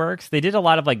economy works. They did a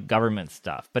lot of like government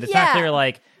stuff, but it's not clear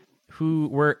like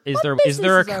is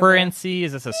there a currency?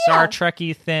 Is this a Star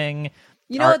Trek-y thing?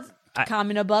 You know, it's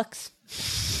Kamina bucks.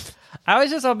 I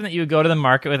was just hoping that you would go to the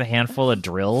market with a handful of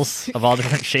drills of all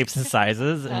different shapes and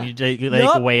sizes, and you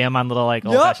weigh them on little like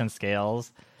old-fashioned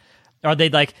scales. Or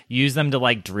they'd like use them to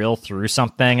like drill through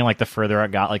something, and like the further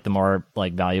it got, like the more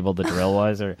like valuable the drill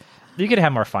was. Or you could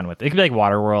have more fun with it. It could be like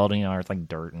Waterworld, you know, or it's like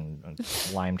dirt and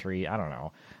lime tree. I don't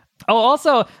know. Oh,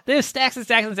 also, there's stacks and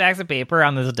stacks and stacks of paper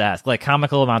on this desk, like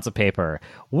comical amounts of paper.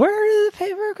 Where did the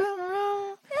paper come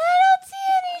from? I don't see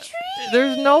any trees.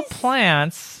 There's no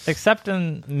plants, except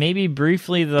in maybe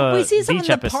briefly the beach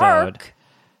episode. Park.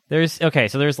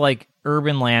 There's like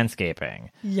urban landscaping.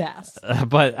 Yes.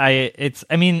 But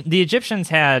the Egyptians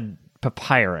had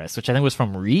papyrus, which I think was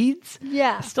from reeds.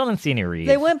 Yeah. I still didn't see any reeds.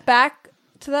 They went back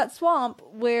to that swamp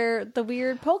where the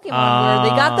weird Pokemon were.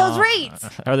 They got those reeds.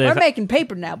 We're making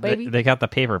paper now, baby. They got the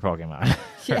paper Pokemon.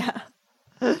 Yeah.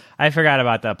 I forgot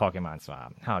about that Pokemon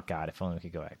swamp. Oh god, if only we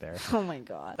could go back there. Oh my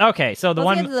god. Okay, so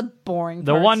the boring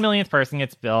the 1 millionth person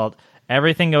gets built.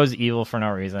 Everything goes evil for no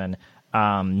reason.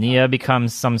 Nia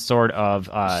becomes some sort of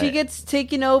she gets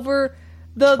taken over.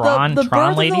 The Tron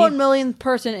birth lady? of the 1 millionth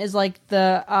person is like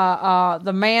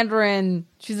the Mandarin.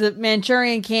 She's a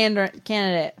Manchurian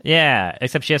candidate. Yeah,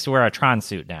 except she has to wear a Tron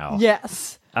suit now.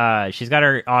 Yes. She's got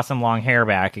her awesome long hair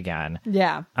back again.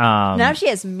 Yeah. Now she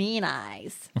has mean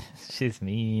eyes. She's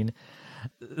mean.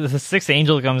 The sixth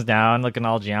angel comes down looking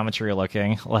all geometry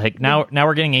looking. Like now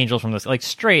we're getting angels from this like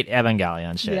straight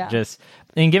Evangelion shit. Yeah. Just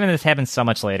and given this happens so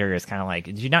much later, it's kind of like,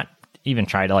 did you not even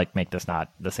try to like make this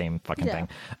not the same fucking thing.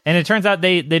 And it turns out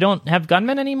they don't have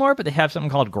gunmen anymore, but they have something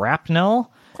called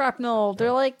grapnel. Grapnel.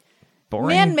 They're like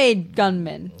Boring. man-made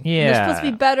gunmen. Yeah. They're supposed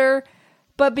to be better,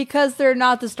 but because they're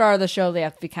not the star of the show, they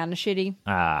have to be kind of shitty.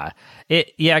 I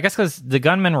guess because the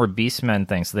gunmen were beastmen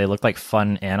things, so they look like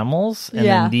fun animals, and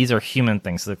then these are human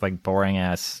things, so they look like boring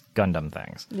ass Gundam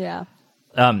things. Yeah.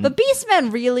 The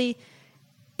beastmen really,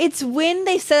 it's when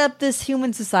they set up this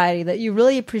human society that you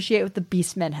really appreciate what the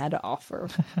beastmen had to offer.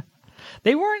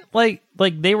 They weren't like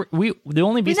they were. The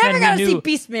only beastmen we never got to see knew,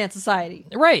 beastman society,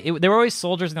 right? They were always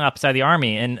soldiers in the opposite side of the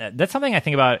army, and that's something I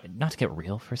think about. Not to get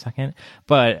real for a second,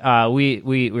 but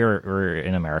we're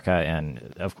in America,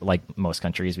 and like most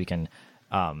countries, we can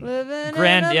living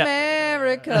in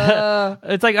America.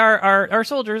 It's like our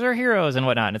soldiers are heroes and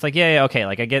whatnot. And it's like okay,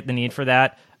 like I get the need for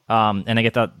that, and I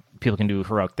get that people can do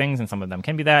heroic things, and some of them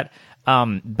can be that.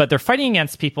 But they're fighting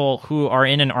against people who are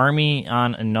in an army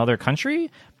on another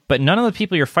country. But none of the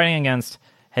people you're fighting against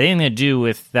had anything to do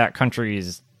with that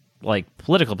country's like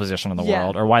political position in the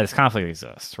world or why this conflict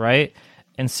exists, right?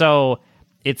 And so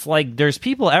it's like there's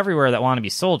people everywhere that want to be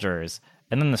soldiers,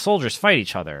 and then the soldiers fight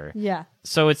each other. Yeah.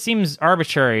 So it seems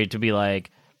arbitrary to be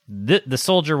like the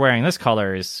soldier wearing this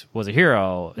colors was a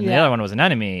hero, and the other one was an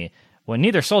enemy. When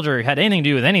neither soldier had anything to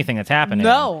do with anything that's happening.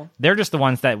 No. They're just the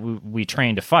ones that we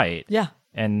trained to fight. Yeah.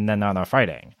 And then they're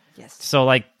fighting. Yes. So,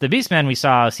 like, the Beastmen we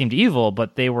saw seemed evil,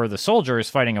 but they were the soldiers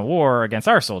fighting a war against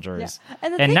our soldiers.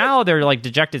 Yeah. And now they're, like,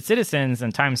 dejected citizens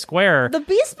in Times Square. The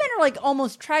Beastmen are, like,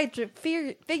 almost tragic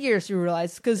figures, you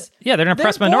realize, because they're an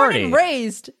oppressed minority. Born and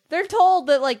raised. They're told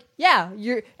that, like,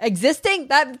 you're existing.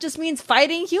 That just means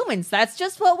fighting humans. That's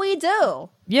just what we do.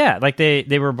 Yeah, like,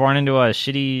 they were born into a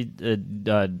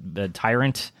shitty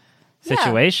tyrant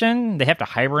situation. They have to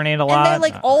hibernate a lot. And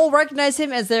they all recognize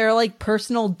him as their like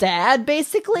personal dad,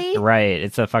 basically. Right.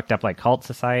 It's a fucked up like cult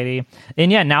society.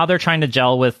 And now they're trying to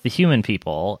gel with the human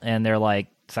people, and they're like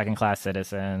second class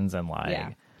citizens, and like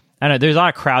I don't know, there's a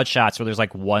lot of crowd shots where there's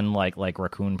like one like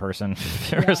raccoon person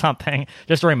or something,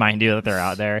 just to remind you that they're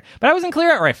out there. But I wasn't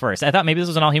clear at right first. I thought maybe this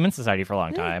was an all human society for a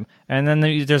long time. And then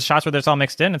there's shots where it's all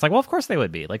mixed in. It's like, well, of course they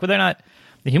would be. Like, but they're not.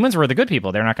 The humans were the good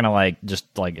people. They're not going to like just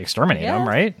like exterminate them,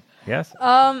 right? Yes.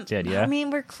 That's the idea. I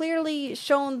mean, we're clearly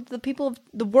shown the people of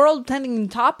the world tending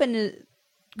top and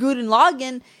Gurren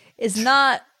Lagann is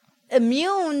not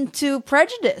immune to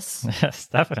prejudice. Yes,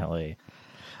 definitely.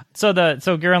 So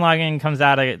Gurren Lagann comes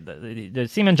out. The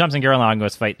seaman jumps in Gurren Lagann,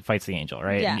 goes fights the angel.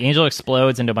 Right. Yeah. The angel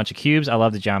explodes into a bunch of cubes. I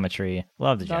love the geometry.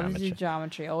 Love the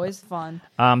geometry. Always fun.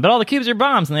 But all the cubes are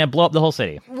bombs, and they blow up the whole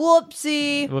city.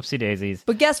 Whoopsie daisies.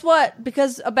 But guess what?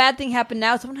 Because a bad thing happened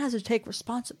now, someone has to take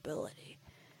responsibility.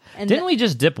 And didn't we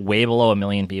just dip way below 1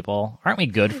 million people? Aren't we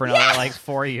good for another like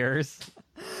 4 years?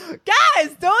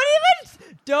 Guys,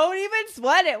 don't even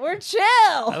sweat it. We're chill.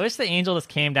 I wish the angel just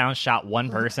came down, shot one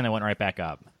person, and went right back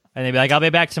up. And they'd be like, I'll be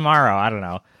back tomorrow. I don't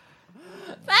know.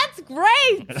 That's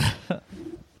great.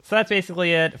 So that's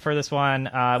basically it for this one.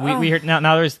 We heard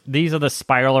now these are the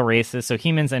spiral erases. So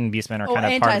humans and beastmen are kind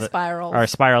of part of are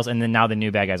spirals, and then now the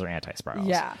new bad guys are anti-spirals.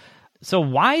 Yeah. So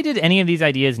why did any of these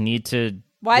ideas need to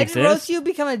exist? Did Rosu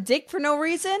become a dick for no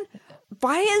reason?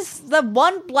 Why is the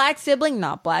one black sibling,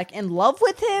 not black, in love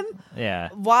with him? Yeah.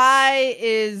 Why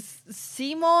is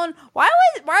Simon? Why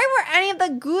were any of the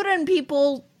Gurren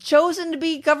people chosen to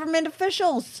be government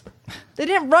officials? They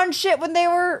didn't run shit when they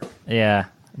were. Yeah.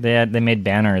 They made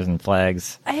banners and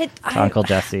flags. Uncle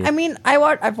Jesse. I mean,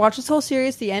 I've watched this whole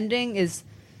series. The ending is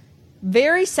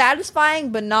very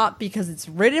satisfying, but not because it's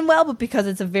written well, but because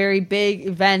it's a very big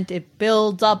event. It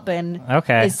builds up and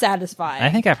is satisfying. I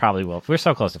think I probably will. We're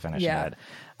so close to finishing it.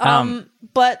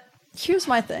 But here's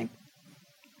my thing.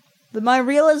 My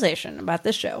realization about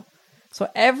this show. So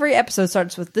every episode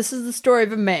starts with, this is the story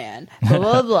of a man, blah,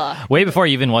 blah, blah. Way before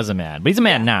he even was a man. But he's a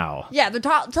man now. Yeah, they're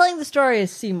telling the story of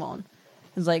Simon.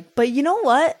 It's like, but you know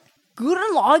what?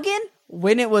 Gurren Lagann,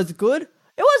 when it was good,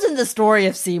 it wasn't the story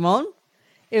of Simon.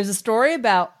 It was a story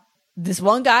about this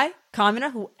one guy,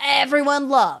 Kamina, who everyone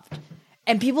loved.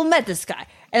 And people met this guy.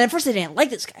 And at first they didn't like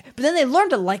this guy. But then they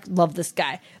learned to love this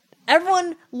guy.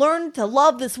 Everyone learned to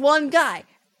love this one guy.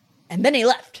 And then he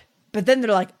left. But then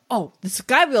they're like, oh, this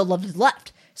guy we all loved has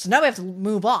left. So now we have to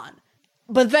move on.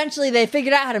 But eventually they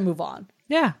figured out how to move on.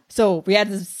 Yeah. So we had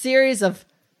this series of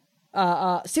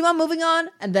Simon moving on.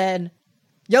 And then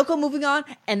Yoko moving on.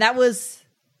 And that was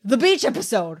the beach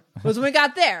episode. Was when we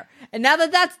got there. And now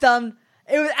that that's done,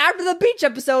 it was after the beach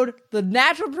episode, the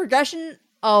natural progression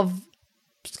of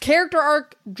character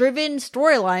arc driven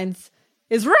storylines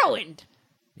is ruined.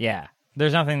 Yeah.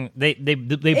 There's nothing. They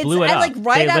blew it and, up. like,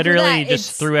 right they after literally that,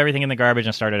 just threw everything in the garbage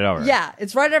and started over. Yeah,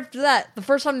 it's right after that. The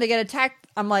first time they get attacked,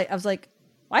 I was like,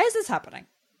 why is this happening?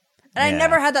 And I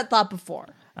never had that thought before.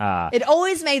 It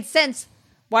always made sense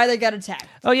why they got attacked.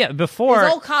 Oh yeah, before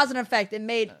it's all cause and effect. It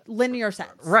made linear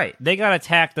sense. Right, they got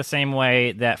attacked the same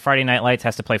way that Friday Night Lights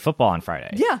has to play football on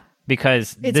Friday. Yeah,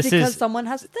 because someone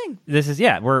has a thing. This is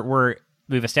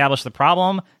we've established the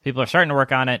problem. People are starting to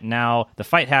work on it. Now the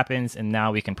fight happens, and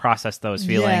now we can process those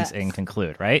feelings and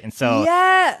conclude. Right, and so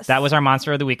that was our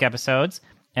Monster of the Week episodes.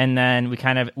 And then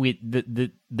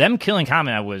them killing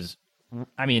Kamina was,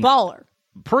 I mean, baller.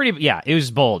 It was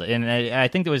bold, and I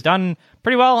think it was done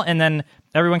pretty well. And then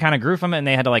everyone kind of grew from it, and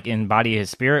they had to like embody his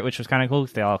spirit, which was kind of cool.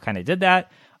 They all kind of did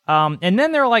that. And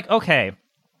then they were like, okay,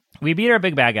 we beat our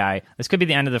big bad guy. This could be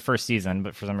the end of the first season,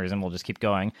 but for some reason we'll just keep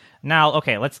going. Now,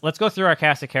 okay, let's go through our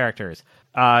cast of characters.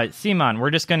 Simon,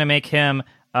 we're just going to make him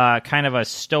kind of a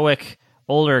stoic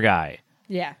older guy.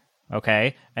 Yeah.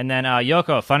 Okay, and then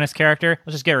Yoko, funnest character.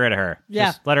 Let's just get rid of her. Yeah.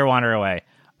 Just let her wander away.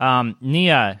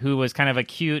 Nia, who was kind of a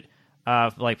cute,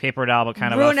 like paper doll, but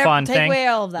kind of a fun take thing. Away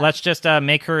all of that. Let's just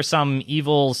make her some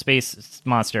evil space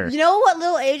monster. You know what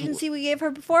little agency we gave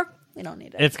her before? We don't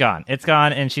need it. It's gone. It's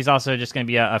gone, and she's also just going to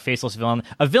be a faceless villain.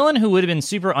 A villain who would have been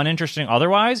super uninteresting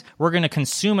otherwise. We're going to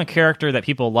consume a character that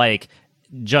people like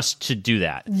just to do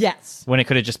that. Yes. When it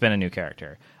could have just been a new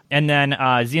character. And then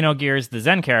Xenogears, the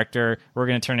Zen character, we're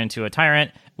going to turn into a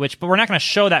tyrant, but we're not going to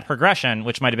show that progression,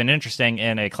 which might have been interesting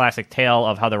in a classic tale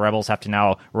of how the rebels have to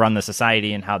now run the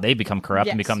society and how they become corrupt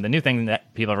and become the new thing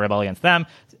that people rebel against them.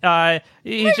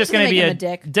 He's just going to be a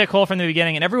dickhole from the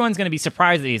beginning, and everyone's going to be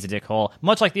surprised that he's a dickhole,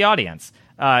 much like the audience,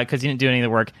 because he didn't do any of the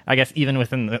work, I guess, even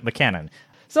within the canon.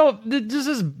 So this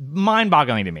is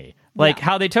mind-boggling to me. Like,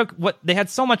 how they took they had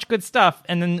so much good stuff,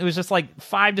 and then it was just like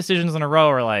 5 decisions in a row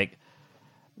were like,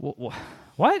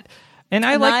 what? And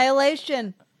I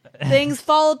Annihilation. Things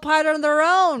fall apart on their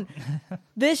own.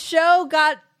 This show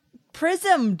got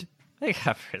prismed. They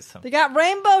got prismed. They got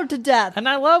rainbowed to death. And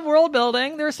I love world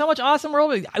building. There's so much awesome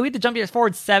world building. We had to jump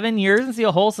forward 7 years and see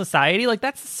a whole society. Like,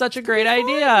 that's such a great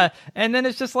idea. And then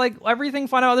it's just like everything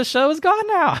fun about the show is gone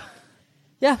now.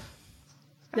 Yeah.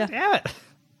 God damn it.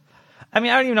 I mean,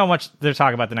 I don't even know much they're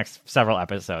talking about the next several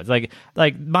episodes. Like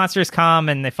monsters come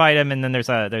and they fight him, and then there's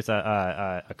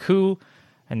a coup,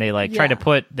 and they try to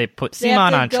put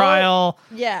Simon on trial.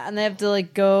 Yeah, and they have to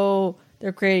go.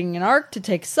 They're creating an arc to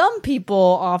take some people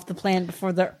off the planet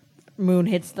before the moon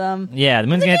hits them. Yeah, the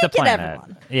moon's gonna hit the planet.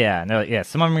 Everyone. Yeah,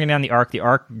 some of them are gonna be on the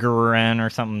arc Gurren or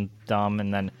something dumb,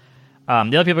 and then the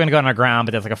other people are gonna go underground,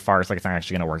 but that's like a farce. Like, it's not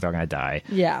actually gonna work. They're gonna die.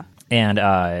 Yeah. And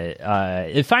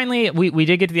finally, we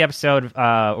did get to the episode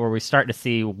where we start to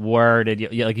see where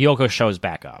Yoko shows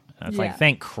back up. And it's like,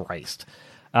 thank Christ.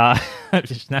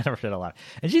 She's never did a lot.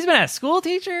 And she's been a school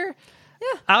teacher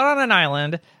out on an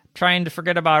island trying to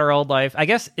forget about her old life. I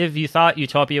guess if you thought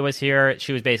Utopia was here,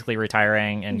 she was basically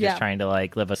retiring and just trying to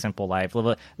live a simple life.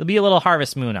 There'll be a little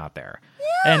Harvest Moon out there.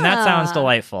 Yeah. And that sounds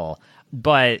delightful.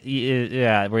 But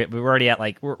yeah, we're already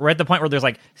at we're at the point where there's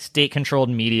state-controlled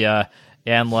media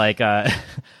and a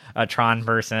Tron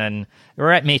person.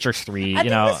 We're at Matrix 3, I think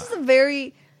this is a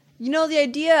very, the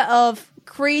idea of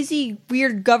crazy,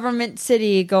 weird government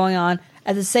city going on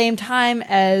at the same time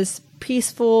as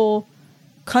peaceful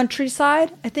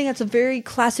countryside. I think that's a very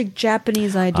classic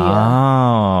Japanese idea.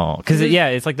 Oh, because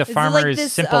it's like the farmer's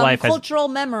this, simple life. Cultural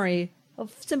memory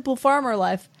of simple farmer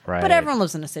life. Right. But everyone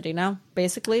lives in a city now,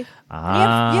 basically. You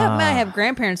might have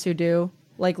grandparents who do.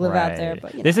 Live out there,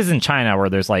 but this isn't China where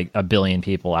there's 1 billion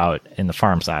people out in the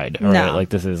farm side. No.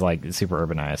 This is super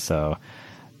urbanized. So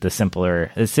the simple.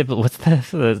 What's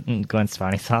the Gwen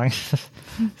Stefani song?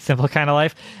 Simple kind of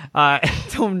life.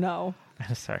 Don't know.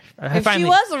 I'm sorry. If she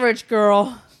was a rich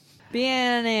girl,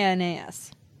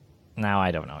 BNANAS. Now I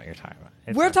don't know what you're talking about.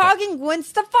 We're talking Gwen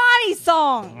Stefani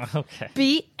song. Okay.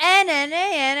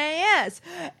 BNANAS.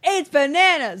 It's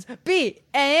bananas.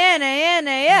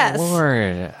 BNANAS.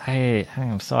 Lord, I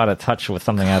am so out of touch with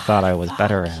something I thought I was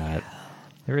better at.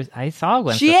 I saw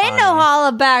Gwen Stefani. She ain't no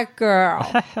holla back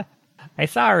girl. I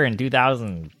saw her in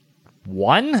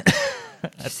 2001.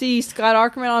 See Scott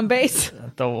Ackerman on bass.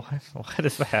 What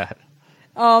is that?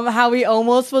 How he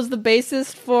almost was the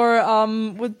bassist for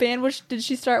with band. Which did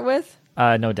she start with?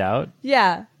 No Doubt.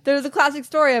 Yeah, there's a classic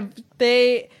story of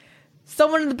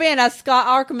someone in the band asked Scott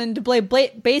Ackerman to play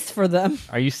bass for them.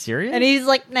 Are you serious? And he's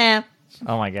like, nah.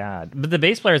 Oh my god! But the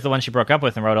bass player is the one she broke up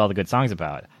with and wrote all the good songs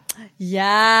about.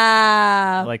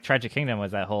 Yeah. Tragic Kingdom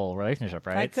was that whole relationship,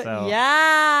 right? Yeah.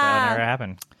 That never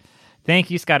happened.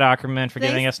 Thank you, Scott Ackerman, for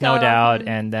giving us No Doubt,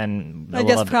 and then I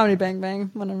guess Comedy Bang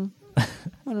Bang.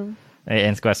 Whatever.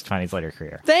 in Gwen Stefani's later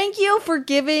career. Thank you for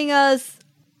giving us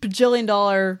bajillion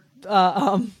dollar,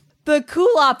 the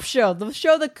Kulop show, the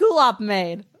show that Kulop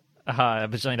made.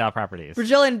 Bajillion dollar properties.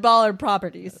 Bajillion dollar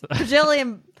properties.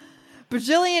 Bajillion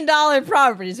dollar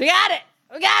properties. We got it.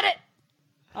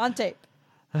 On tape.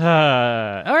 All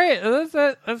right, that's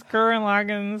it. That's Gurren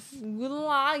Lagann's. Gurren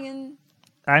Lagann.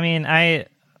 I mean, I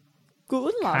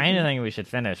Gurren Lagann. kind of think we should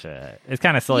finish it. It's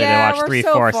kind of silly to Yeah, watch we're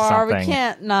 3/4 of so far. something. We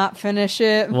can't not finish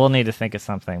it. We'll need to think of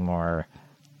something more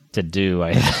to do.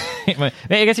 I think. I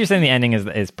guess you're saying the ending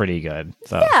is pretty good.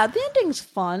 So Yeah, the ending's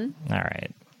fun. all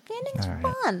right. The ending's All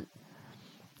right. fun.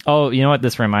 Oh, you know what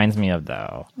this reminds me of,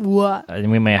 though? What?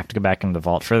 And we may have to go back in the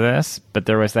vault for this, but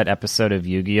there was that episode of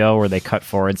Yu-Gi-Oh! Where they cut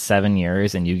forward 7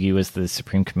 years and Yugi was the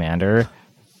Supreme Commander.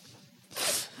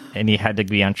 And he had to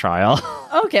be on trial.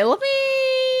 Okay, let me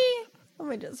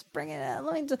just bring it in.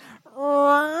 Let me just.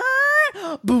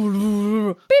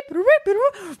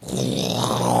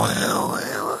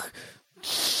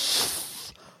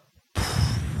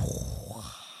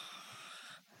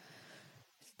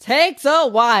 Takes a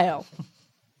while.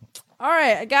 All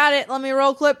right, I got it. Let me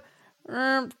roll clip.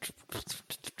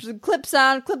 Clip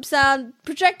sound,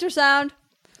 projector sound.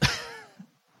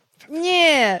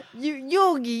 Yeah,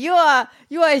 Yugi, you are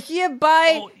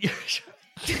hereby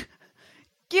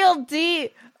guilty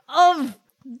of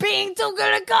being too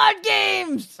good at card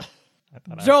games.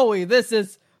 Joey, this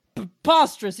is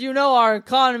preposterous. You know our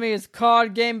economy is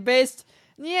card game based.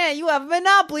 Yeah, you have a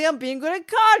monopoly on being good at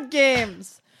card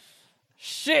games.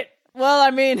 Shit. Well,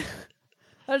 I mean,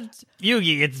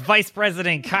 Yugi, it's Vice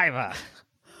President Kaiba.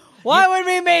 why would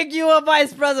we make you a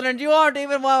vice president? You aren't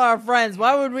even one of our friends.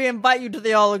 Why would we invite you to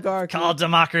the oligarchy? Call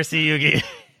democracy, Yugi.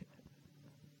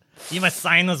 You must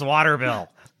sign this water bill.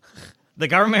 The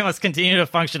government must continue to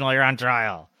function while you're on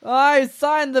trial. I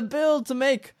signed the bill to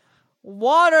make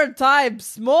water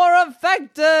types more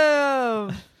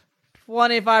effective.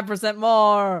 25%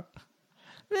 more.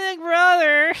 Big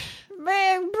brother.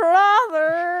 Big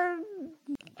brother.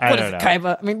 I What don't is know. it,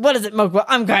 Kaiba? I mean, what is it, Mogwa?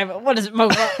 I'm Kaiba. What is it,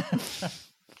 Mogwa?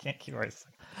 Can't keep worse.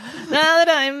 Now that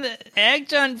I'm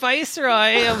adjunct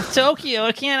viceroy of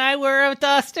Tokyo, can't I wear a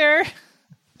duster?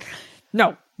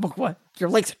 No, Mogwa, your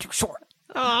legs are too short.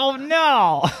 Oh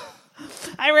no!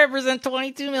 I represent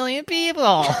 22 million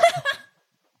people.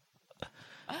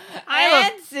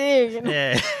 And sing.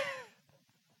 Yeah.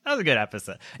 That was a good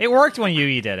episode. It worked when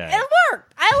Yugi did it. It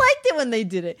worked. I liked it when they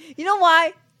did it. You know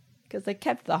why? Because they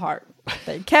kept the heart.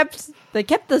 They kept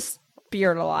the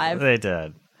spirit alive. They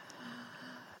did.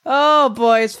 Oh,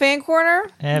 boys. Fan corner?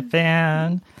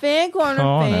 Fan. Fan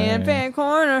corner. Fan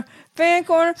corner. Fan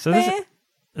corner. So fan,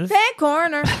 this- fan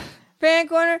corner. Fan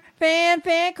corner. Fan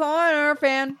corner.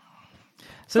 Fan.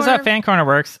 So this is how Fan Corner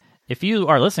works. If you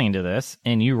are listening to this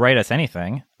and you write us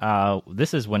anything,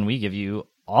 this is when we give you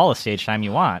all the stage time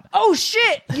you want. Oh,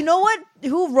 shit. You know what?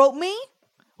 Who wrote me?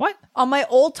 What? On my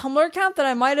old Tumblr account that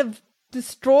I might have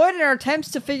destroyed in our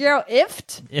attempts to figure out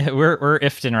IFT. Yeah, we're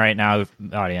ifting right now,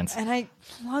 audience. And I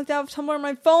logged out of Tumblr on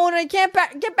my phone and I can't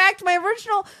get back to my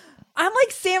original. I'm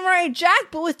like Samurai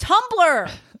Jack, but with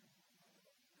Tumblr.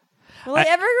 Will I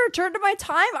ever return to my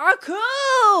time?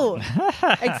 Aku!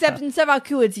 Except instead of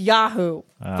Aku, it's Yahoo.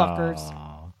 Fuckers.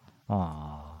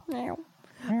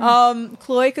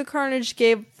 Cloaca Carnage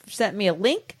sent me a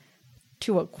link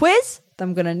to a quiz that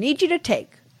I'm going to need you to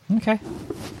take. Okay.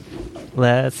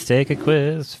 Let's take a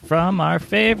quiz from our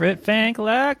favorite fan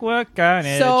Clackwork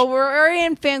Carnage. So we're already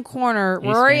in Fan Corner.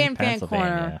 We're already in Fan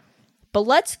Corner. But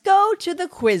let's go to the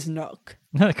Quiz Nook.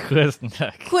 Quiz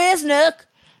Nook. Quiz Nook.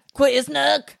 Quiz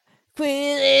Nook. Quiz Nook.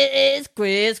 It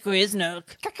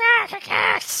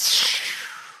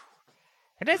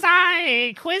is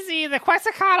I, Quizzy the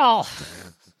Quetzalcoatl.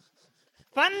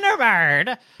 Thunderbird.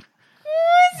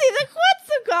 Quizzy the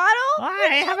Quetzalcoatl? How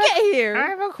did you get here? I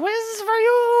have a quiz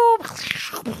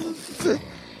for you.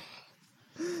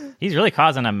 He's really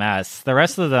causing a mess. The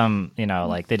rest of them,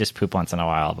 like they just poop once in a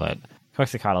while, but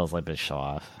Quetzalcoatl is like a show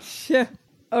off. Yeah.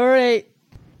 All right.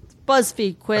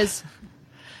 BuzzFeed quiz.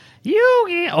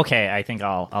 Yugi. Okay, I think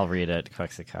I'll read it.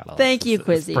 Quetzalcoatl. Thank you,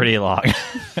 Quizzy. It's pretty long.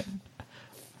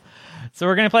 So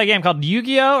we're gonna play a game called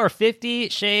Yu-Gi-Oh! Or 50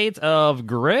 Shades of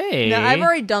Grey. Now, I've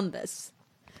already done this.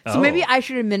 So maybe I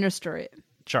should administer it.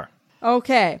 Sure.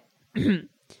 Okay.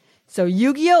 So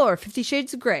Yu-Gi-Oh! Or 50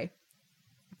 Shades of Grey.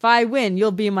 If I win,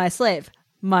 you'll be my slave.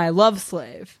 My love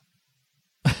slave.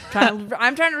 I'm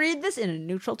trying to read this in a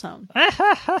neutral tone.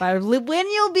 If I win,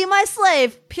 you'll be my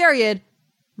slave. Period.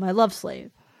 My love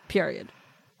slave. Period.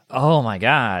 Oh my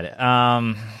god.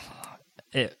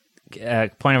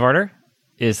 Point of order.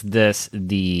 is this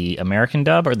the American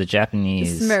dub or the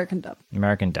Japanese? It's American dub.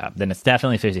 American dub. Then it's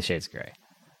definitely 50 Shades of Grey.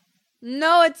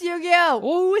 No, it's Yu-Gi-Oh!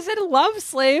 Oh, is it a love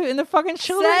slave in the fucking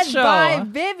children's Said show? by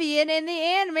Vivian in the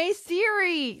anime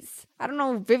series. I don't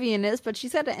know who Vivian is, but she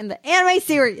said it in the anime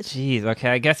series. Jeez, okay.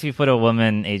 I guess if you put a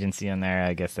woman agency in there,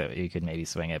 I guess that you could maybe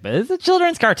swing it. But it's a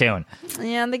children's cartoon.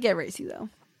 Yeah, they get racy, though.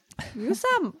 You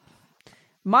saw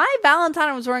my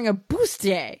Valentine was wearing a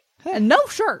bustier and no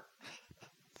shirt.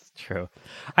 It's true.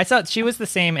 I thought she was the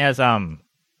same as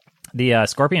the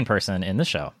Scorpion person in the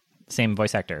show. Same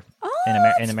voice actor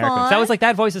in America. Fun. So I was like,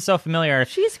 that voice is so familiar.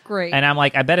 She's great. And I'm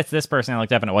like, I bet it's this person. I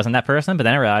looked up and it wasn't that person. But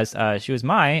then I realized she was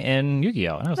Mai in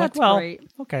Yu-Gi-Oh! And I was That's like, well, great.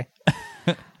 okay.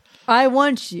 I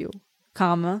want you,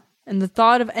 comma, and the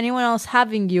thought of anyone else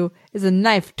having you is a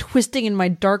knife twisting in my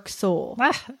dark soul.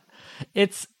 I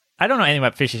don't know anything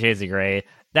about 50 Shades of Grey.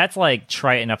 That's like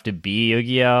trite enough to be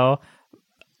Yu-Gi-Oh!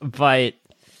 But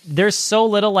there's so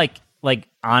little like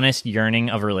honest yearning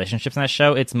of relationships in that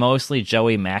show. It's mostly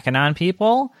Joey Mackinac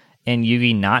people and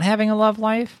Yugi not having a love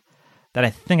life that I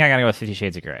think I gotta go with 50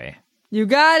 Shades of Grey. You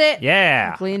got it. Yeah.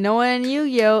 Luckily, no one in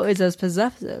Yu-Gi-Oh! Is as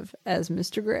possessive as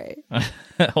Mr. Grey.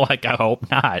 Like, I hope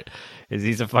not. Because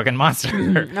he's a fucking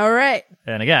monster. All right.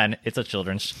 And again, it's a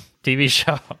children's TV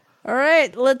show. All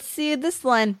right. Let's see this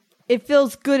line. It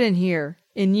feels good in here,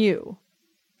 in you.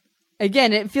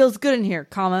 Again, it feels good in here,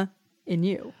 comma, in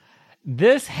you.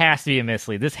 This has to be a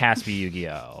mislead. This has to be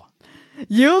Yu-Gi-Oh!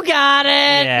 You got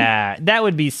it. Yeah, that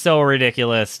would be so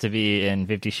ridiculous to be in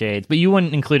 50 Shades, but you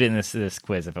wouldn't include it in this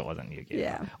quiz if it wasn't Yu-Gi-Oh!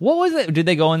 Yeah. What was it? Did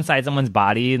they go inside someone's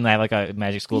body and they have like a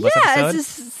Magic School Bus episode? It's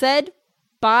said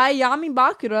by Yami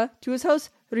Bakura to his host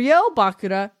Ryo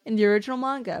Bakura in the original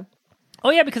manga.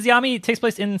 Oh yeah, because Yami takes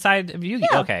place inside of Yu-Gi-Oh!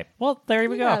 Yeah. Okay, well there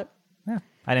we got go. it. Yeah.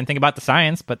 I didn't think about the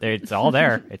science, but it's all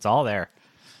there. It's all there.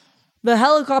 The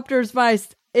helicopter's device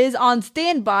is on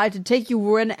standby to take you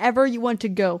whenever you want to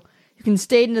go. You can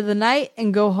stay into the night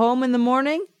and go home in the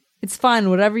morning. It's fine,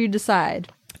 whatever you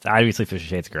decide. It's obviously 50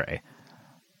 Shades of Grey.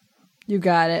 You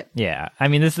got it. Yeah, I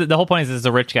mean, the whole point is this is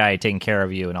a rich guy taking care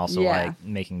of you and also Yeah. like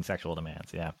making sexual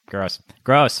demands. Yeah, gross.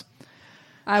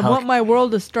 I want my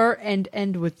world to start and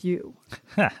end with you.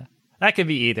 That could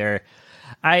be either.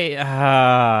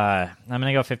 I'm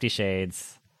gonna go 50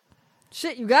 Shades.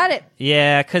 Shit, you got it.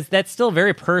 Yeah, because that's still a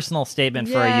very personal statement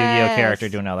for a Yu-Gi-Oh Yes. character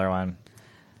to another one.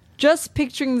 Just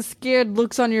picturing the scared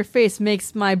looks on your face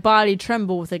makes my body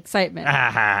tremble with excitement.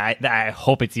 I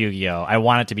hope it's Yu-Gi-Oh. I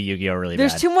want it to be Yu-Gi-Oh really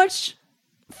There's bad. too much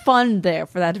fun there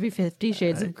for that to be 50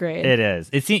 Shades of Grey. It is.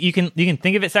 It's you can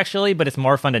think of it sexually, but it's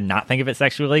more fun to not think of it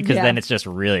sexually because Yeah. then it's just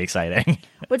really exciting.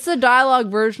 What's the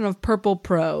dialogue version of Purple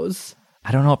Prose?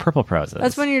 I don't know what Purple Prose is.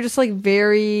 That's when you're just like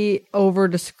very over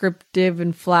descriptive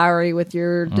and flowery with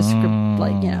your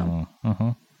Mm-hmm.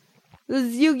 This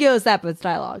is Yu-Gi-Oh's that, but it's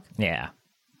dialogue. Yeah.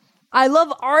 I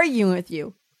love arguing with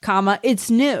you, comma,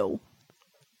 it's new.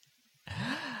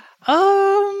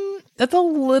 That's a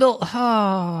little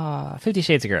 50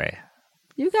 Shades of Grey.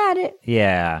 You got it.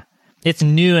 Yeah. It's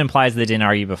new implies they didn't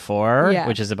argue before, Yeah.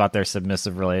 which is about their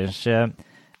submissive relationship.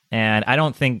 And I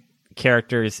don't think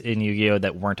characters in Yu-Gi-Oh!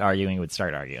 That weren't arguing would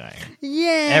start arguing.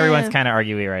 Yeah. Everyone's kind of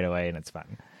arguing right away, and it's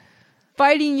fun.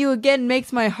 Fighting you again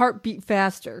makes my heart beat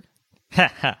faster.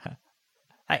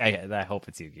 I hope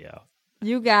it's Yu-Gi-Oh!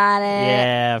 You got it.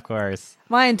 Yeah, of course.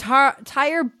 My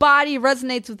entire body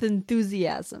resonates with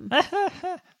enthusiasm.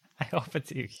 I hope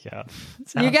it's Yu-Gi-Oh!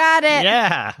 You got it.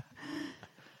 Yeah.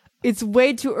 It's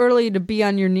way too early to be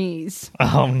on your knees.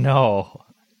 Oh, no.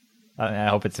 I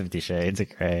hope it's 50 Shades of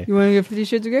Grey. You want to get 50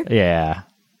 Shades of Grey? Yeah.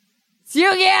 It's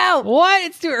Yu-Gi-Oh! What?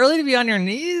 It's too early to be on your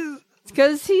knees? It's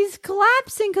because he's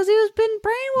collapsing because he was been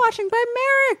brainwashing by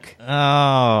Merrick.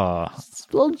 Oh. It's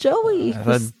little Joey. I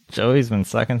thought Joey's been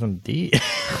sucking some D.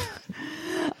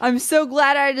 I'm so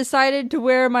glad I decided to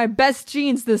wear my best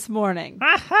jeans this morning.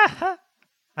 I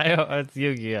hope it's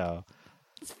Yu-Gi-Oh!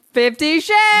 50 Shades!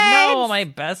 No, my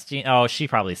best jeans. Oh, she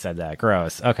probably said that.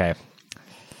 Gross. Okay.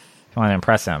 You want to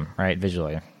impress him, right?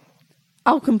 Visually.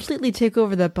 I'll completely take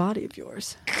over that body of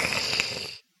yours.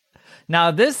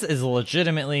 Now, this is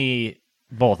legitimately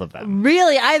both of them.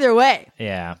 Really, either way.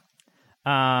 Yeah.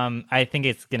 I think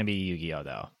it's going to be Yu-Gi-Oh!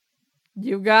 Though.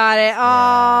 You got it.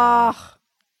 Oh,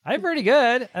 I'm pretty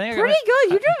good. I think pretty good.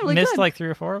 You're doing really missed good. like 3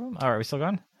 or 4 of them. Oh, are we still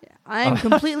going? I am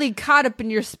completely caught up in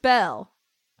your spell.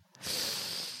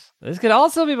 This could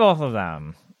also be both of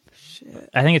them. Shit.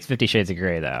 I think it's 50 Shades of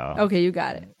Grey, though. Okay, you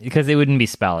got it. Because it wouldn't be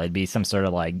spell. It'd be some sort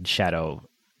of like shadow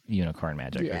unicorn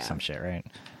magic or Yeah. some shit, right?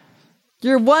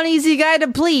 You're one easy guy to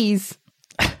please.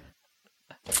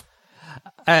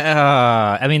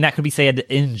 I mean, that could be said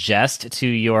in jest to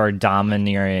your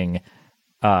domineering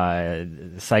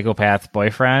psychopath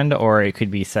boyfriend, or it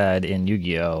could be said in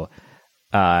Yu-Gi-Oh!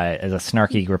 As a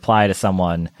snarky reply to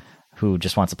someone who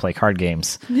just wants to play card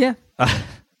games. Yeah.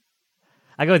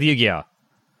 I go with Yu-Gi-Oh!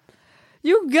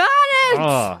 You got it!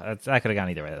 Oh, I could have gone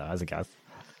either way, though, as a guess.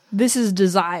 This is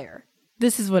desire.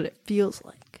 This is what it feels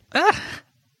like.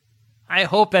 I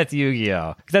hope that's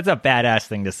Yu-Gi-Oh! Because that's a badass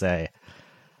thing to say.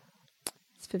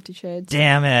 It's 50 Shades.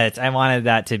 Damn it. I wanted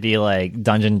that to be like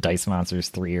Dungeon Dice Monsters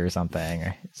 3 or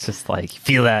something. It's just like,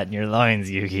 feel that in your loins,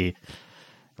 Yugi.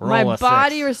 Roll My a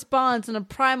body 6. responds on a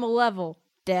primal level,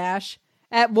 dash,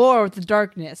 at war with the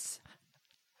darkness.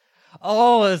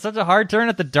 Oh, it's such a hard turn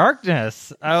at the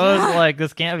darkness. I was like,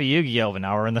 this can't be Yu-Gi-Oh! But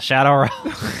now we're in the Shadow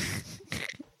Realm.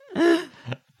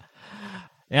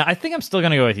 Yeah, I think I'm still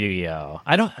going to go with Yu-Gi-Oh!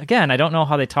 I don't know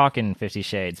how they talk in 50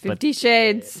 Shades. 50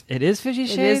 Shades. It is 50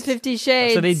 Shades? It is 50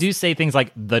 Shades. So they do say things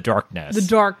like the darkness. The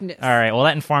darkness. All right, well,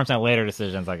 that informs my later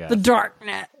decisions, I guess. The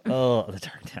darknet. Oh, the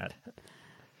darknet.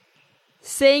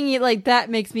 Saying it like that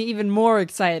makes me even more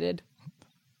excited.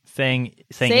 Saying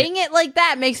it like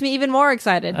that makes me even more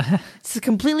excited. It's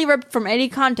completely ripped from any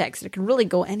context. It can really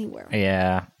go anywhere.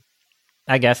 Yeah.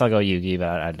 I guess I'll go Yugi,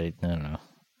 but I don't know.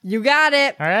 You got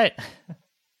it. All right.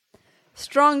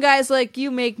 Strong guys like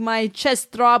you make my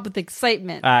chest throb with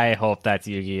excitement. I hope that's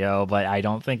Yu-Gi-Oh, but I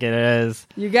don't think it is.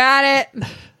 You got it.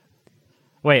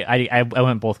 Wait, I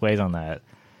went both ways on that.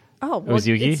 Oh, It was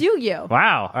Yugi? It's Yu-Gi-Oh.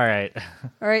 Wow. All right.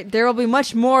 All right, there will be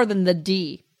much more than the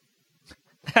D.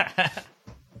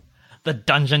 The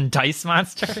Dungeon Dice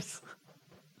Monsters.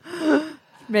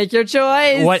 Make your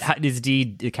choice. What is D?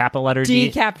 Capital letter D?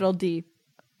 D, capital D.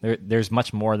 There's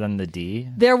much more than the D.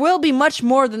 There will be much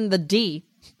more than the D.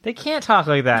 They can't talk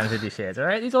like that in 50 Shades, all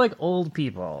right? These are like old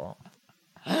people.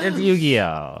 It's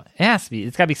Yu-Gi-Oh! It has to be.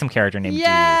 It's got to be some character named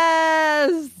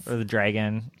Yes. D. Or the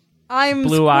dragon. I'm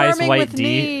Blue eyes, squirming white with D.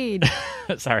 need.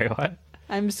 Sorry, what?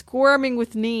 I'm squirming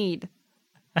with need.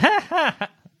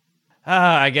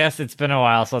 I guess it's been a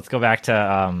while, so let's go back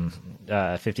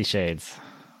to 50 Shades.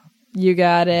 You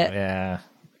got it. Yeah.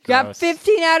 Got Gross.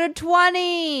 15 out of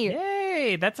 20.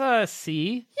 Yay, that's a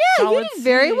C. Yeah, Solid you did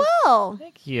very C. well.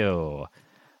 Thank you.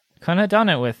 Couldn't have done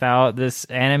it without this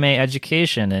anime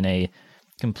education and a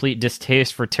complete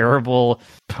distaste for terrible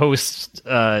post,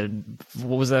 what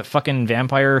was that fucking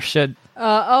vampire shit?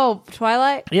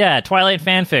 Twilight? Yeah, Twilight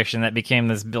fan fiction that became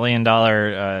this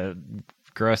billion-dollar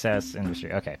gross-ass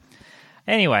industry. Okay.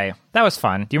 Anyway, that was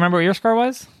fun. Do you remember what your score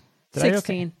was? Did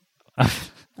 16.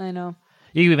 I know.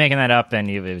 You could be making that up, and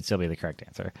it would still be the correct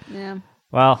answer. Yeah.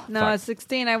 Well, No, fuck. it's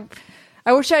 16.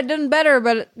 I wish I'd done better,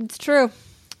 but it's true.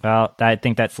 Well, I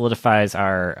think that solidifies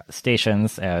our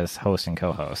stations as host and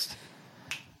co-host.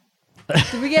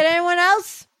 Did we get anyone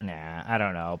else? Nah, I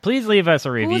don't know. Please leave us a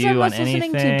Who was review I on most listening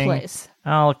anything. to, place?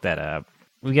 I'll look that up.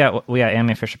 We got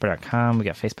animefriendship.com. We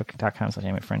got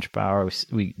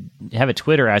facebook.com/animefriendship. We have a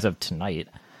Twitter as of tonight.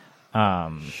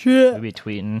 Shit. We'll be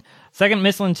tweeting. Second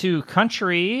Michelin 2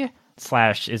 country /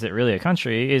 is it really a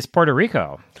country is Puerto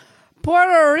Rico.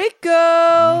 Puerto Rico.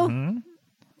 Mm-hmm.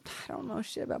 I don't know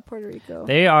shit about Puerto Rico.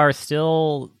 They are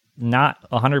still not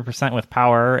 100% with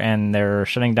power, and they're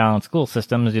shutting down school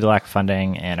systems due to lack of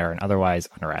funding and are in otherwise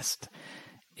unrest.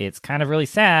 It's kind of really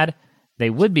sad. They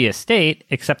would be a state,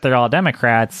 except they're all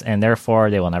Democrats, and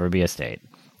therefore they will never be a state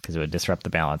because it would disrupt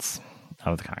the balance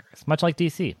of the Congress, much like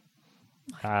D.C.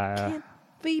 Can't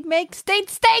we make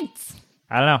states states?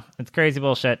 I don't know. It's crazy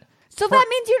bullshit. So that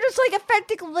means you're just like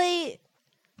effectively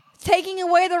taking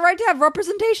away the right to have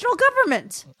representational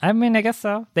government. I mean, I guess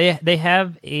so. They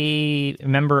have a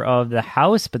member of the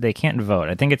House, but they can't vote.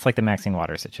 I think it's like the Maxine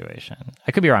Waters situation.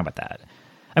 I could be wrong about that.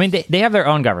 I mean, they have their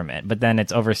own government, but then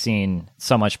it's overseen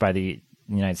so much by the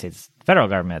United States federal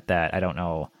government that I don't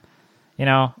know. You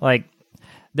know, like,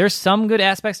 there's some good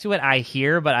aspects to it, I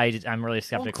hear, but I'm really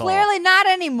skeptical. Well, clearly not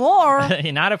anymore.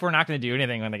 Not if we're not going to do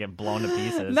anything when they get blown to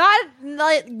pieces.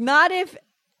 Not if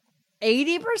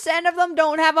 80% of them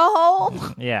don't have a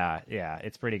home. Yeah,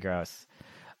 it's pretty gross.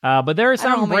 But there is I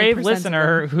don't know some how many brave percents of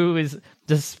listener who is,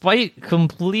 despite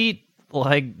complete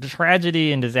like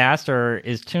tragedy and disaster,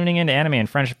 is tuning into Anime and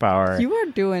Friendship Hour. You are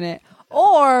doing it.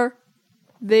 Or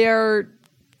they are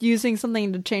using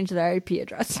something to change their IP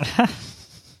address.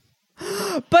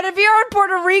 But if you're in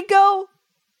Puerto Rico,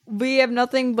 we have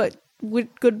nothing but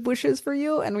good wishes for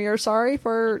you, and we are sorry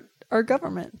for our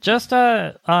government. Just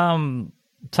tell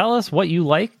us what you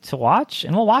like to watch,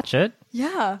 and we'll watch it.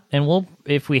 Yeah. And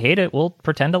if we hate it, we'll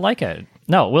pretend to like it.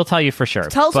 No, we'll tell you for sure.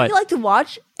 Tell us what you like to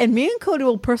watch, and me and Cody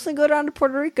will personally go down to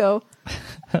Puerto Rico,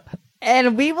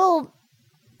 and we will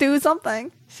do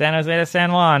something. San Jose to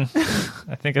San Juan.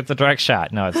 I think it's a direct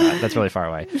shot. No, it's not. That's really far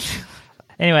away.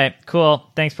 Anyway, cool.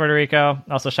 Thanks, Puerto Rico.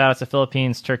 Also, shout outs to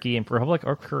Philippines, Turkey, and Republic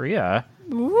or Korea.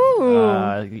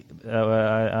 Ooh.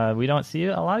 We don't see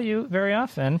a lot of you very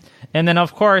often. And then,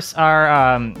 of course,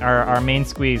 our main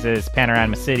squeeze is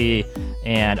Panorama City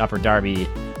and Upper Darby,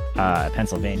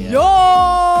 Pennsylvania.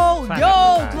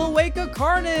 Cloaca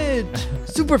Carnage.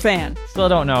 Super fan. Still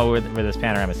don't know where this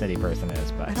Panorama City person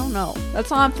is, but I don't know.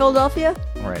 That's not in Philadelphia?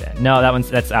 Right in. No,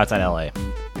 that's outside LA.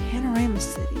 Panorama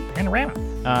City. Panorama.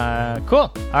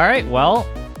 Cool. All right. Well,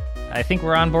 I think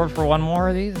we're on board for one more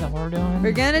of these. Is that what we're doing?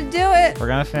 We're gonna do it. We're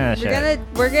gonna finish it.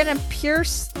 We're gonna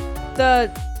pierce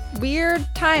the weird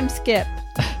time skip.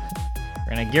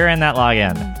 We're gonna gear in that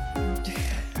login.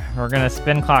 We're gonna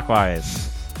spin clockwise.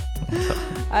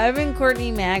 I've been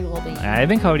Courtney Magleby. I've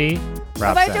been Cody.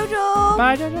 Bye, Jojo.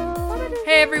 Bye, Jojo.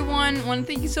 Hey everyone, want to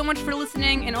thank you so much for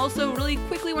listening, and also really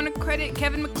quickly want to credit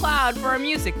Kevin MacLeod for our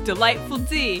music, Delightful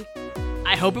D.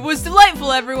 I hope it was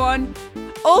delightful, everyone.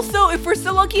 Also, if we're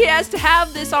so lucky as to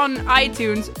have this on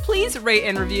iTunes, please rate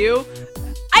and review.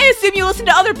 I assume you listen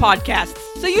to other podcasts,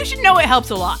 so you should know it helps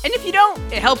a lot. And if you don't,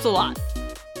 it helps a lot.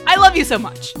 I love you so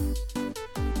much.